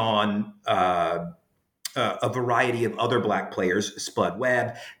bring on a variety of other Black players, Spud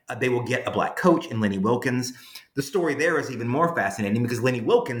Webb. They will get a Black coach in Lenny Wilkens. The story there is even more fascinating because Lenny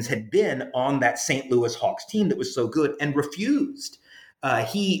Wilkens had been on that St. Louis Hawks team that was so good and refused.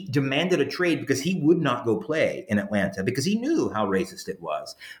 He demanded a trade because he would not go play in Atlanta because he knew how racist it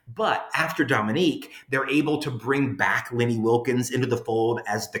was. But after Dominique, they're able to bring back Lenny Wilkens into the fold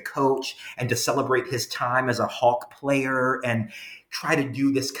as the coach and to celebrate his time as a Hawk player and try to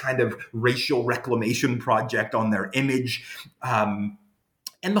do this kind of racial reclamation project on their image. And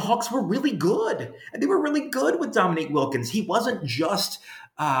the Hawks were really good. And they were really good with Dominique Wilkins. He wasn't just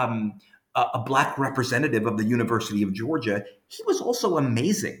a Black representative of the University of Georgia. He was also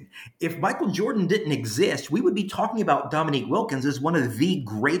amazing. If Michael Jordan didn't exist, we would be talking about Dominique Wilkins as one of the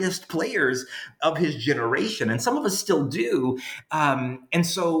greatest players of his generation. And some of us still do. And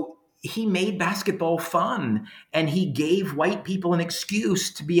so he made basketball fun, and he gave white people an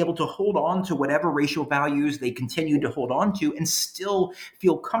excuse to be able to hold on to whatever racial values they continued to hold on to and still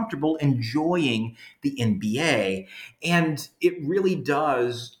feel comfortable enjoying the NBA. And it really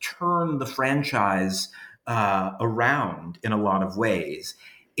does turn the franchise around in a lot of ways.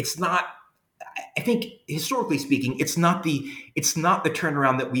 It's not, I think, historically speaking, it's not the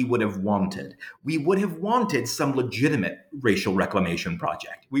turnaround that we would have wanted. We would have wanted some legitimate racial reclamation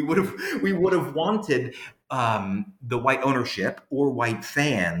project. We would have wanted the white ownership or white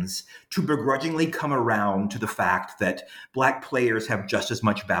fans to begrudgingly come around to the fact that Black players have just as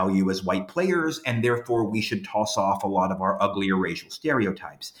much value as white players, and therefore we should toss off a lot of our uglier racial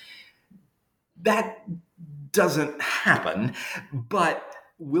stereotypes. That doesn't happen, but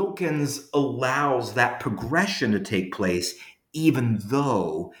Wilkins allows that progression to take place, even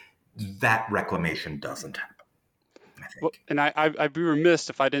though that reclamation doesn't happen. Well, and I'd be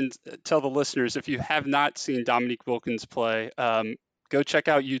remiss if I didn't tell the listeners, if you have not seen Dominique Wilkins play, go check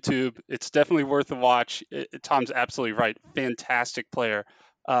out YouTube. It's definitely worth a watch. Tom's absolutely right. Fantastic player.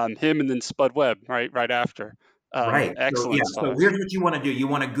 Him and then Spud Webb right after. Right. Excellent. So here's what you want to do. You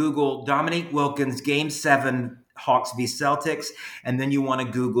want to Google Dominique Wilkins Game 7 Hawks v Celtics, and then you want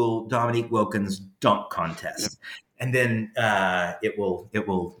to Google Dominique Wilkins dunk contest. Yep. And then it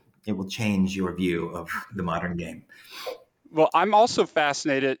will change your view of the modern game. Well, I'm also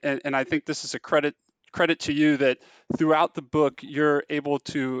fascinated, and I think this is a credit to you that throughout the book, you're able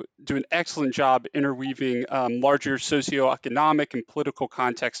to do an excellent job interweaving larger socioeconomic and political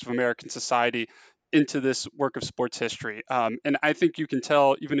context of American society into this work of sports history. And I think you can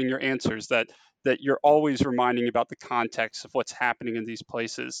tell, even in your answers, that you're always reminding about the context of what's happening in these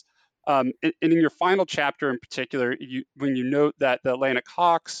places. And in your final chapter in particular, when you note that the Atlantic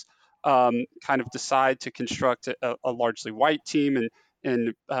Hawks kind of decide to construct a largely white team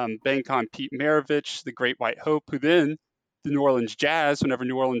and bank on Pete Maravich, the great white hope, who then the New Orleans Jazz, whenever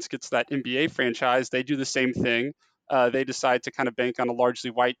New Orleans gets that NBA franchise, they do the same thing. They decide to kind of bank on a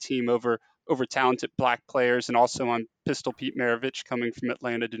largely white team over talented Black players, and also on Pistol Pete Maravich coming from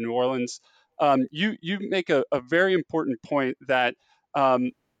Atlanta to New Orleans. You make a very important point that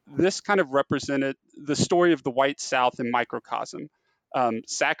this kind of represented the story of the white South in microcosm,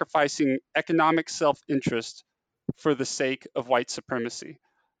 sacrificing economic self-interest for the sake of white supremacy.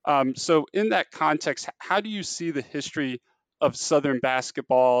 So in that context, how do you see the history of Southern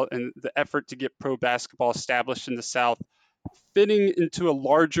basketball and the effort to get pro basketball established in the South fitting into a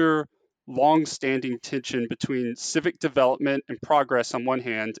larger, long-standing tension between civic development and progress on one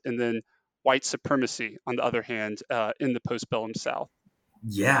hand, and then white supremacy on the other hand in the postbellum South?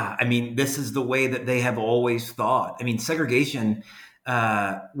 Yeah, I mean, this is the way that they have always thought. I mean, segregation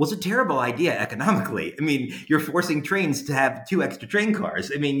was a terrible idea economically. I mean, you're forcing trains to have 2 extra train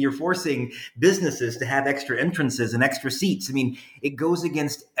cars. I mean, you're forcing businesses to have extra entrances and extra seats. I mean, it goes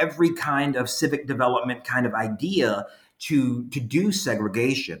against every kind of civic development kind of idea to do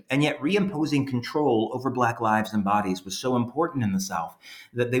segregation. And yet reimposing control over Black lives and bodies was so important in the South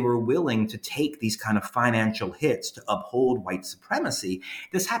that they were willing to take these kind of financial hits to uphold white supremacy.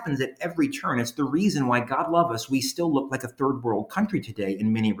 This happens at every turn. It's the reason why, God love us, we still look like a third world country today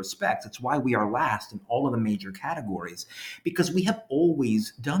in many respects. It's why we are last in all of the major categories, because we have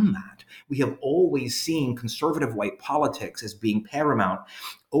always done that. We have always seen conservative white politics as being paramount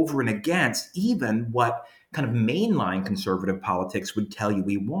over and against even what kind of mainline conservative politics would tell you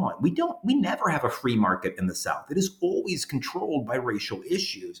we want. We never have a free market in the South. It is always controlled by racial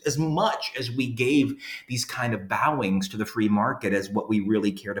issues. As much as we gave these kind of bowings to the free market as what we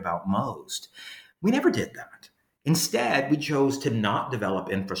really cared about most, we never did that. Instead, we chose to not develop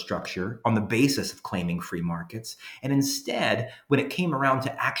infrastructure on the basis of claiming free markets. And instead, when it came around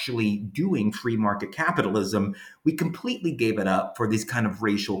to actually doing free market capitalism, we completely gave it up for these kind of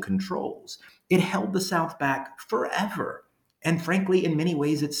racial controls. It held the South back forever. And frankly, in many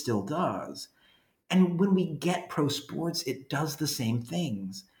ways, it still does. And when we get pro sports, it does the same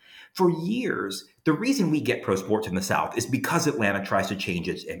things. For years, the reason we get pro sports in the South is because Atlanta tries to change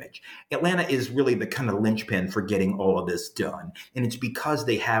its image. Atlanta is really the kind of linchpin for getting all of this done. And it's because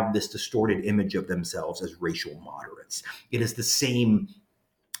they have this distorted image of themselves as racial moderates. It is the same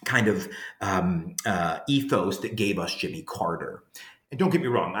kind of ethos that gave us Jimmy Carter. And don't get me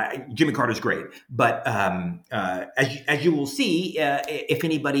wrong, Jimmy Carter's great. But as you will see, if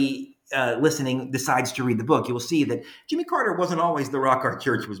anybody listening decides to read the book, you will see that Jimmy Carter wasn't always the rock our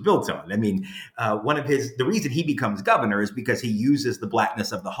church was built on. I mean, the reason he becomes governor is because he uses the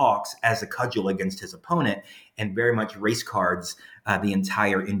blackness of the Hawks as a cudgel against his opponent and very much race cards the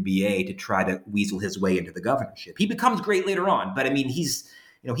entire NBA to try to weasel his way into the governorship. He becomes great later on, but I mean, he's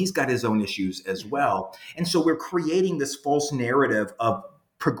got his own issues as well. And so we're creating this false narrative of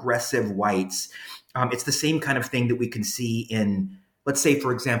progressive whites. It's the same kind of thing that we can see in, let's say,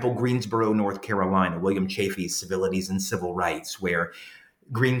 for example, Greensboro, North Carolina, William Chafee's Civilities and Civil Rights, where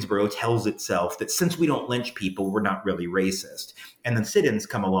Greensboro tells itself that since we don't lynch people, we're not really racist. And then sit-ins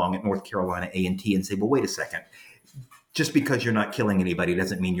come along at North Carolina A&T and say, well, wait a second. Just because you're not killing anybody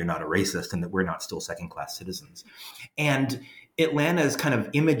doesn't mean you're not a racist and that we're not still second-class citizens. And Atlanta's kind of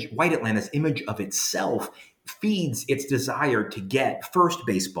image, white Atlanta's image of itself feeds its desire to get first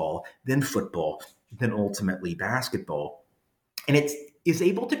baseball, then football, then ultimately basketball. And it is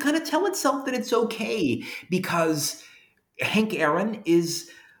able to kind of tell itself that it's okay because Hank Aaron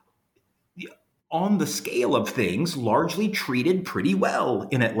is, on the scale of things, largely treated pretty well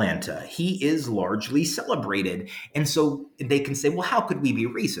in Atlanta. He is largely celebrated. And so they can say, well, how could we be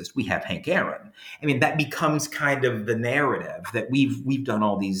racist? We have Hank Aaron. I mean, that becomes kind of the narrative that we've done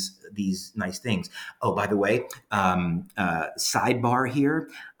all these nice things. Oh, by the way, sidebar here,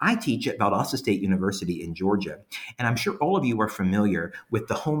 I teach at Valdosta State University in Georgia, and I'm sure all of you are familiar with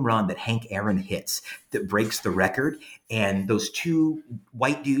the home run that Hank Aaron hits that breaks the record, and those two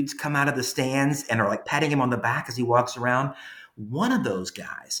white dudes come out of the stands and are like patting him on the back as he walks around. One of those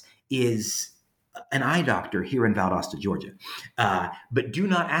guys is an eye doctor here in Valdosta, Georgia. But do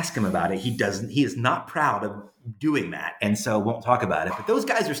not ask him about it. He is not proud of doing that. And so won't talk about it, but those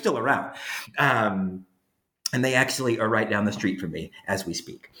guys are still around. And they actually are right down the street from me as we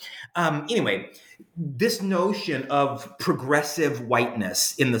speak. Anyway, this notion of progressive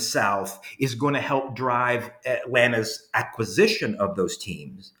whiteness in the South is going to help drive Atlanta's acquisition of those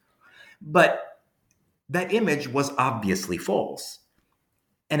teams. But that image was obviously false.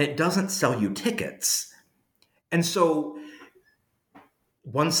 And it doesn't sell you tickets. And so,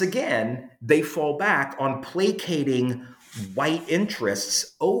 once again, they fall back on placating white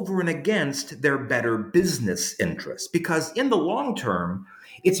interests over and against their better business interests. Because in the long term,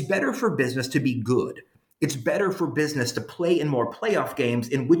 it's better for business to be good. It's better for business to play in more playoff games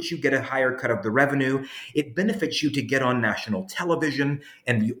in which you get a higher cut of the revenue. It benefits you to get on national television,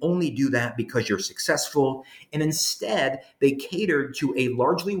 and you only do that because you're successful. And instead, they catered to a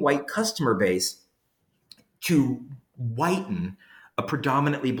largely white customer base to whiten a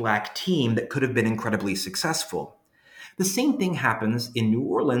predominantly black team that could have been incredibly successful. The same thing happens in New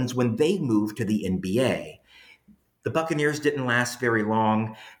Orleans when they move to the NBA. The Buccaneers didn't last very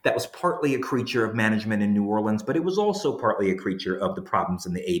long. That was partly a creature of management in New Orleans, but it was also partly a creature of the problems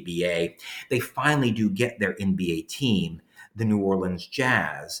in the ABA. They finally do get their NBA team, the New Orleans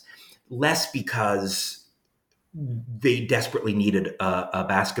Jazz, less because they desperately needed a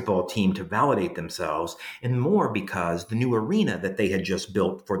basketball team to validate themselves, and more because the new arena that they had just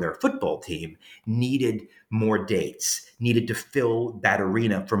built for their football team needed more dates, needed to fill that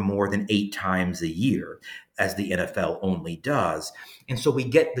arena for more than 8 times a year, as the NFL only does. And so we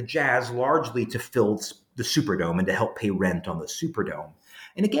get the Jazz largely to fill the Superdome and to help pay rent on the Superdome.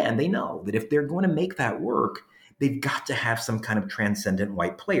 And again, they know that if they're going to make that work, they've got to have some kind of transcendent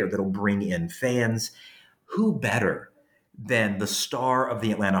white player that'll bring in fans. Who better than the star of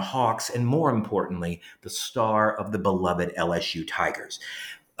the Atlanta Hawks, and more importantly, the star of the beloved LSU Tigers,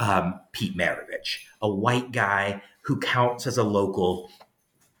 Pete Maravich, a white guy who counts as a local,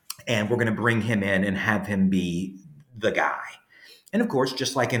 and we're going to bring him in and have him be the guy. And of course,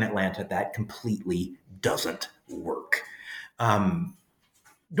 just like in Atlanta, that completely doesn't work.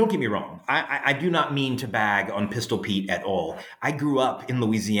 Don't get me wrong. I do not mean to bag on Pistol Pete at all. I grew up in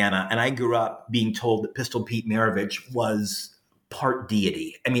Louisiana, and I grew up being told that Pistol Pete Maravich was part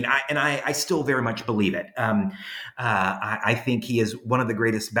deity. I mean, I still very much believe it. I think he is one of the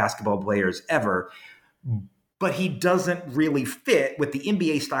greatest basketball players ever. But he doesn't really fit with the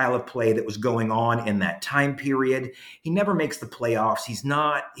NBA style of play that was going on in that time period. He never makes the playoffs. He's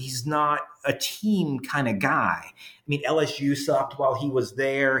not a team kind of guy. I mean, LSU sucked while he was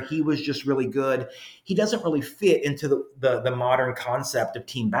there. He was just really good. He doesn't really fit into the modern concept of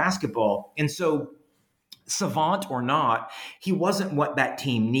team basketball. And so, savant or not, he wasn't what that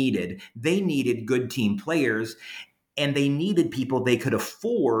team needed. They needed good team players. And they needed people they could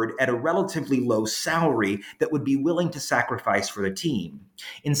afford at a relatively low salary that would be willing to sacrifice for the team.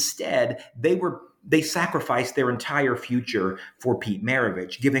 Instead, they sacrificed their entire future for Pete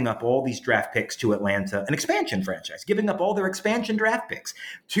Maravich, giving up all these draft picks to Atlanta, an expansion franchise, giving up all their expansion draft picks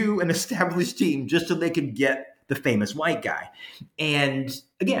to an established team just so they could get the famous white guy. And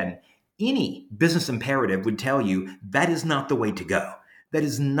again, any business imperative would tell you that is not the way to go. That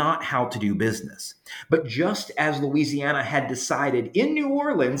is not how to do business. But just as Louisiana had decided in New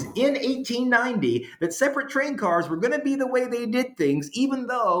Orleans in 1890 that separate train cars were going to be the way they did things, even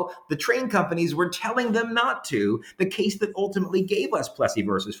though the train companies were telling them not to, the case that ultimately gave us Plessy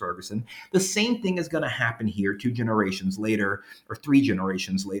versus Ferguson, the same thing is going to happen here 2 generations later or 3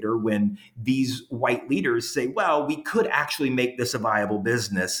 generations later when these white leaders say, well, we could actually make this a viable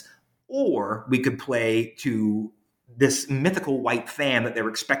business, or we could play to this mythical white fan that they're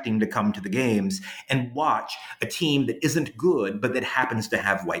expecting to come to the games and watch a team that isn't good, but that happens to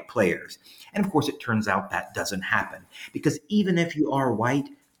have white players. And of course, it turns out that doesn't happen, because even if you are white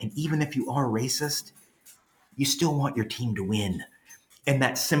and even if you are racist, you still want your team to win. And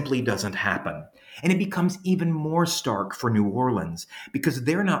that simply doesn't happen. And it becomes even more stark for New Orleans because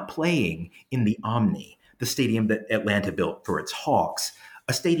they're not playing in the Omni, the stadium that Atlanta built for its Hawks,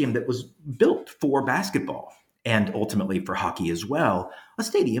 a stadium that was built for basketball and ultimately for hockey as well, a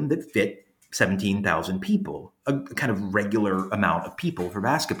stadium that fit 17,000 people, a kind of regular amount of people for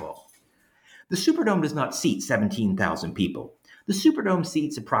basketball. The Superdome does not seat 17,000 people. The Superdome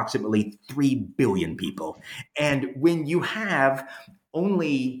seats approximately 3 billion people. And when you have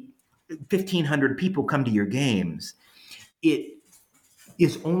only 1,500 people come to your games, it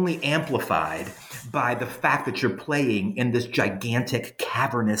is only amplified by the fact that you're playing in this gigantic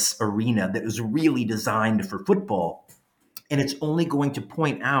cavernous arena that was really designed for football. And it's only going to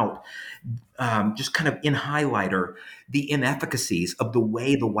point out, just kind of in highlighter, the inefficacies of the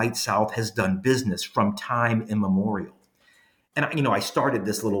way the White South has done business from time immemorial. And, I started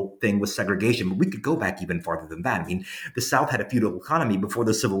this little thing with segregation, but we could go back even farther than that. I mean, the South had a feudal economy before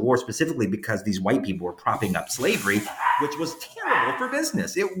the Civil War, specifically because these white people were propping up slavery, which was terrible for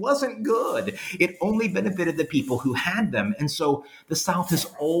business. It wasn't good. It only benefited the people who had them. And so the South has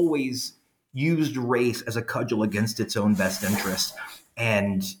always used race as a cudgel against its own best interests.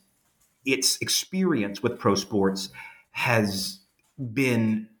 And its experience with pro sports has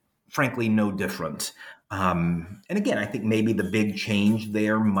been, frankly, no different. And again, I think maybe the big change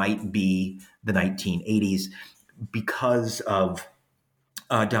there might be the 1980s because of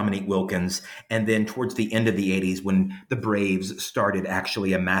Dominique Wilkins. And then towards the end of the 80s, when the Braves started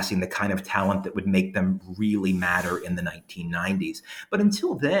actually amassing the kind of talent that would make them really matter in the 1990s. But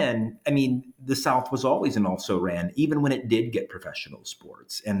until then, the South was always an also-ran, even when it did get professional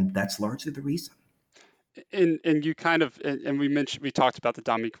sports. And that's largely the reason. And you kind of, and we talked about the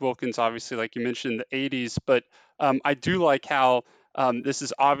Dominique Wilkins, obviously, like you mentioned, in the 80s, but I do like how this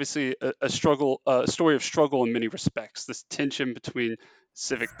is obviously a story of struggle in many respects, this tension between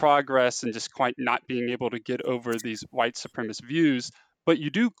civic progress and just quite not being able to get over these white supremacist views. But you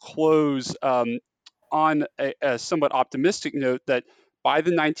do close on a somewhat optimistic note that by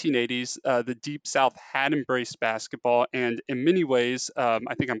the 1980s, the Deep South had embraced basketball, and in many ways, I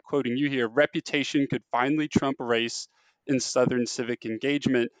think I'm quoting you here, reputation could finally trump race in Southern civic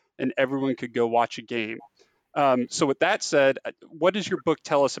engagement, and everyone could go watch a game. So with that said, what does your book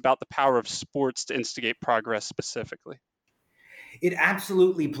tell us about the power of sports to instigate progress specifically? It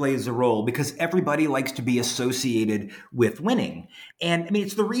absolutely plays a role because everybody likes to be associated with winning. And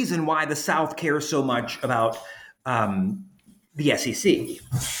it's the reason why the South cares so much about the SEC.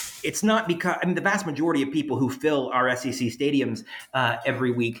 It's not because, the vast majority of people who fill our SEC stadiums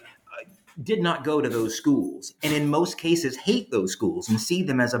every week did not go to those schools, and in most cases hate those schools and see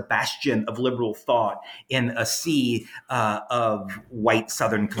them as a bastion of liberal thought in a sea of white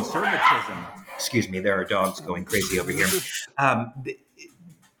Southern conservatism. Excuse me, there are dogs going crazy over here.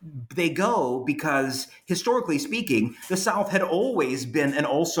 they go because, historically speaking, the South had always been an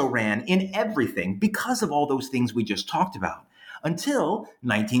also-ran in everything because of all those things we just talked about. Until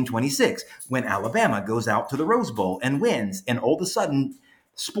 1926, when Alabama goes out to the Rose Bowl and wins, and all of a sudden,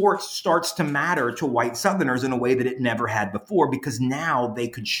 sports starts to matter to white Southerners in a way that it never had before, because now they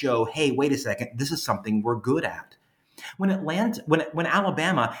could show, hey, wait a second, this is something we're good at. When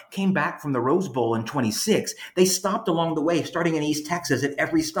Alabama came back from the Rose Bowl in 26, they stopped along the way, starting in East Texas at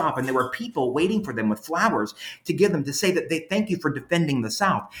every stop, and there were people waiting for them with flowers to give them, to say that they thank you for defending the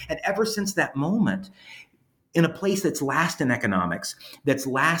South. And ever since that moment, in a place that's last in economics, that's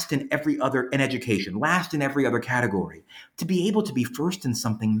last in education, last in every other category, to be able to be first in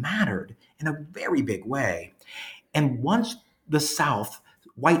something mattered in a very big way. And once the South,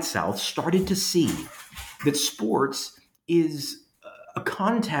 white South, started to see that sports is a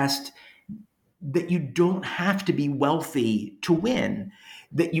contest that you don't have to be wealthy to win,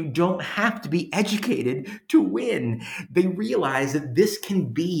 that you don't have to be educated to win, they realize that this can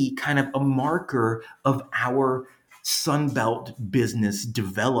be kind of a marker of our Sunbelt business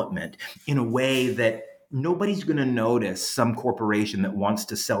development in a way that nobody's going to notice some corporation that wants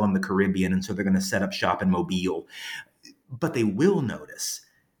to sell in the Caribbean, and so they're going to set up shop in Mobile. But they will notice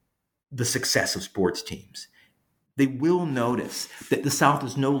the success of sports teams. They will notice that the South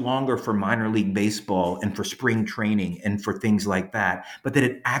is no longer for minor league baseball and for spring training and for things like that, but that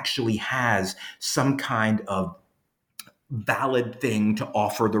it actually has some kind of valid thing to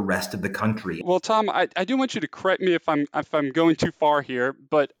offer the rest of the country. Well, Tom, I do want you to correct me if I'm going too far here,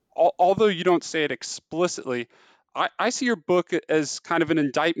 but although you don't say it explicitly, I see your book as kind of an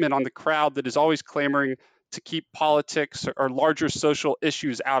indictment on the crowd that is always clamoring to keep politics or larger social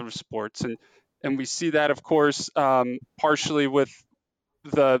issues out of sports. And we see that, of course, partially with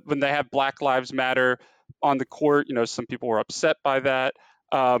when they have Black Lives Matter on the court. You know, some people were upset by that.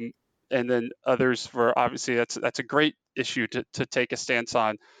 And then others were, obviously, that's a great issue to take a stance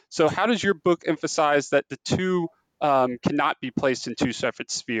on. So how does your book emphasize that the two cannot be placed in two separate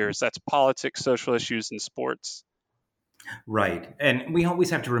spheres? That's politics, social issues, and sports. Right. And we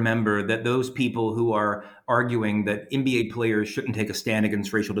always have to remember that those people who are arguing that NBA players shouldn't take a stand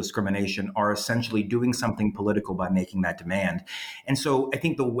against racial discrimination are essentially doing something political by making that demand. And so I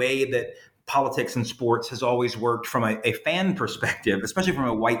think the way that politics and sports has always worked from a fan perspective, especially from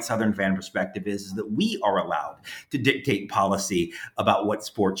a white Southern fan perspective, is that we are allowed to dictate policy about what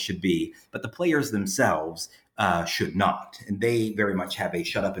sports should be, but the players themselves should not. And they very much have a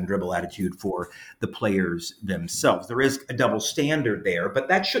shut up and dribble attitude for the players themselves. There is a double standard there, but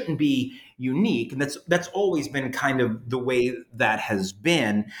that shouldn't be unique. And that's always been kind of the way that has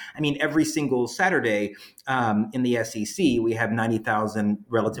been. I mean, every single Saturday in the SEC, we have 90,000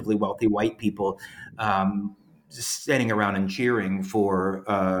 relatively wealthy white people just standing around and cheering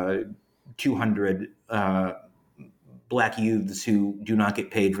for 200 Black youths who do not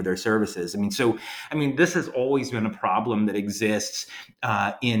get paid for their services. This has always been a problem that exists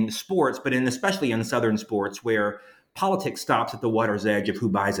in sports, but especially in Southern sports, where politics stops at the water's edge of who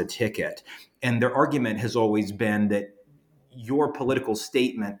buys a ticket. And their argument has always been that your political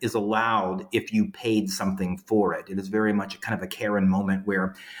statement is allowed if you paid something for it. It is very much a kind of a Karen moment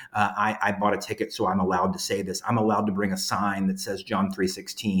where I bought a ticket, so I'm allowed to say this. I'm allowed to bring a sign that says John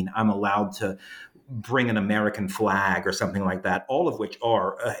 3:16. I'm allowed to bring an American flag or something like that, all of which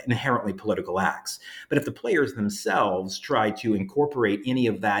are inherently political acts. But if the players themselves try to incorporate any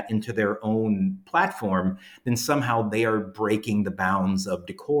of that into their own platform, then somehow they are breaking the bounds of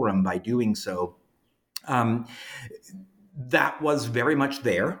decorum by doing so. That was very much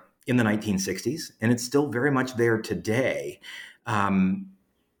there in the 1960s, and it's still very much there today.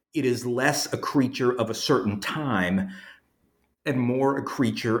 It is less a creature of a certain time and more a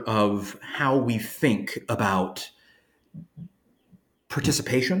creature of how we think about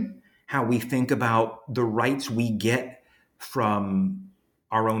participation, how we think about the rights we get from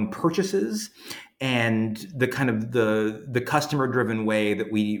our own purchases, and the kind of the customer-driven way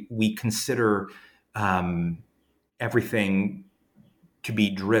that we consider everything to be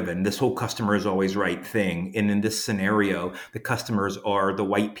driven. This whole customer is always right thing. And in this scenario, the customers are the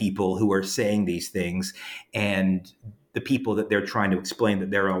white people who are saying these things, and the people that they're trying to explain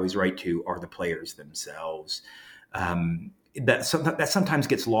that they're always right to are the players themselves. That sometimes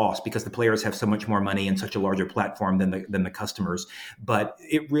gets lost because the players have so much more money and such a larger platform than the customers. But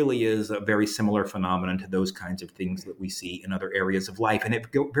it really is a very similar phenomenon to those kinds of things that we see in other areas of life. And it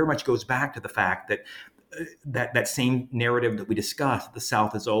very much goes back to the fact that that same narrative that we discussed, the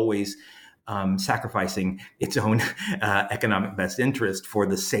South is always sacrificing its own economic best interest for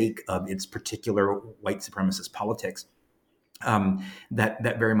the sake of its particular white supremacist politics.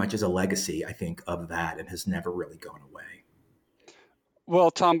 that very much is a legacy, I think, of that and has never really gone away.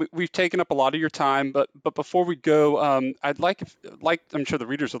 Well, Tom, we've taken up a lot of your time, but before we go, I'd like I'm sure the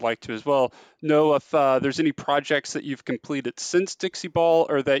readers would like to as well, know if there's any projects that you've completed since Dixie Ball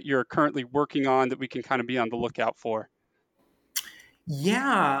or that you're currently working on that we can kind of be on the lookout for.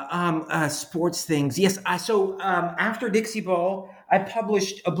 Yeah, sports things. Yes, after Dixie Ball, I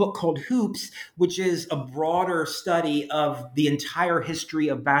published a book called Hoops, which is a broader study of the entire history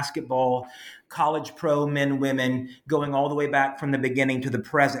of basketball, college pro, men, women, going all the way back from the beginning to the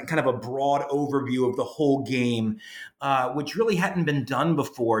present, kind of a broad overview of the whole game, which really hadn't been done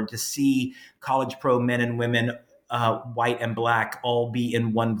before, to see college pro men and women, white and black, all be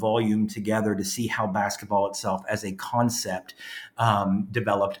in one volume together, to see how basketball itself as a concept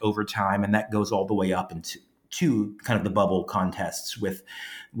developed over time. And that goes all the way up into kind of the bubble contests with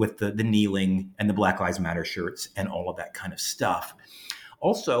the kneeling and the Black Lives Matter shirts and all of that kind of stuff.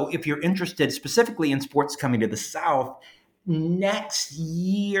 Also, if you're interested specifically in sports coming to the South, next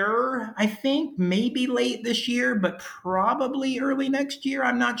year, I think, maybe late this year, but probably early next year,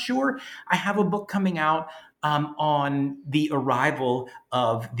 I'm not sure, I have a book coming out on the arrival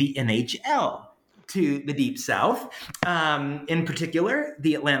of the NHL to the Deep South, in particular,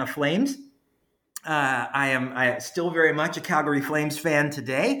 the Atlanta Flames. I am still very much a Calgary Flames fan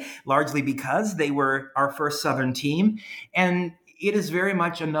today, largely because they were our first Southern team. And it is very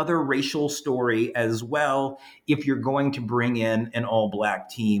much another racial story as well, if you're going to bring in an all-black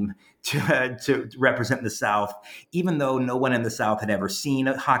team to represent the South. Even though no one in the South had ever seen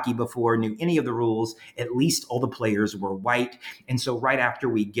hockey before, knew any of the rules, at least all the players were white. And so right after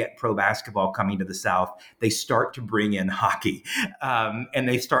we get pro basketball coming to the South, they start to bring in hockey. And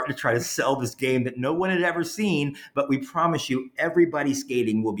they start to try to sell this game that no one had ever seen, but we promise you everybody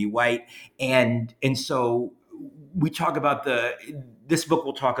skating will be white. And so we talk about this book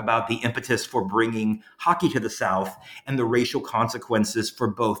will talk about the impetus for bringing hockey to the South and the racial consequences for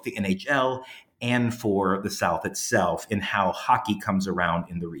both the NHL and for the South itself, and how hockey comes around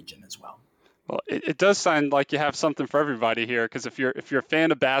in the region as well. Well, it does sound like you have something for everybody here, because if you're a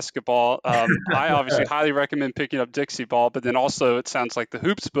fan of basketball, I obviously highly recommend picking up Dixie Ball, but then also it sounds like the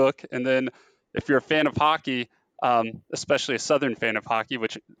Hoops book. And then if you're a fan of hockey, especially a Southern fan of hockey,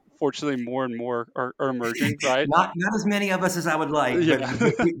 which fortunately more and more are emerging, right? Not as many of us as I would like, yeah.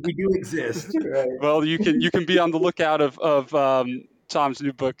 but we do exist. Right? Well, you can be on the lookout of Tom's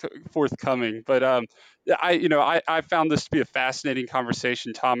new book forthcoming. But I found this to be a fascinating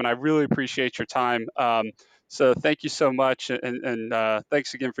conversation, Tom, and I really appreciate your time. So thank you so much, and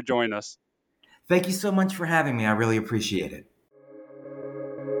thanks again for joining us. Thank you so much for having me. I really appreciate it.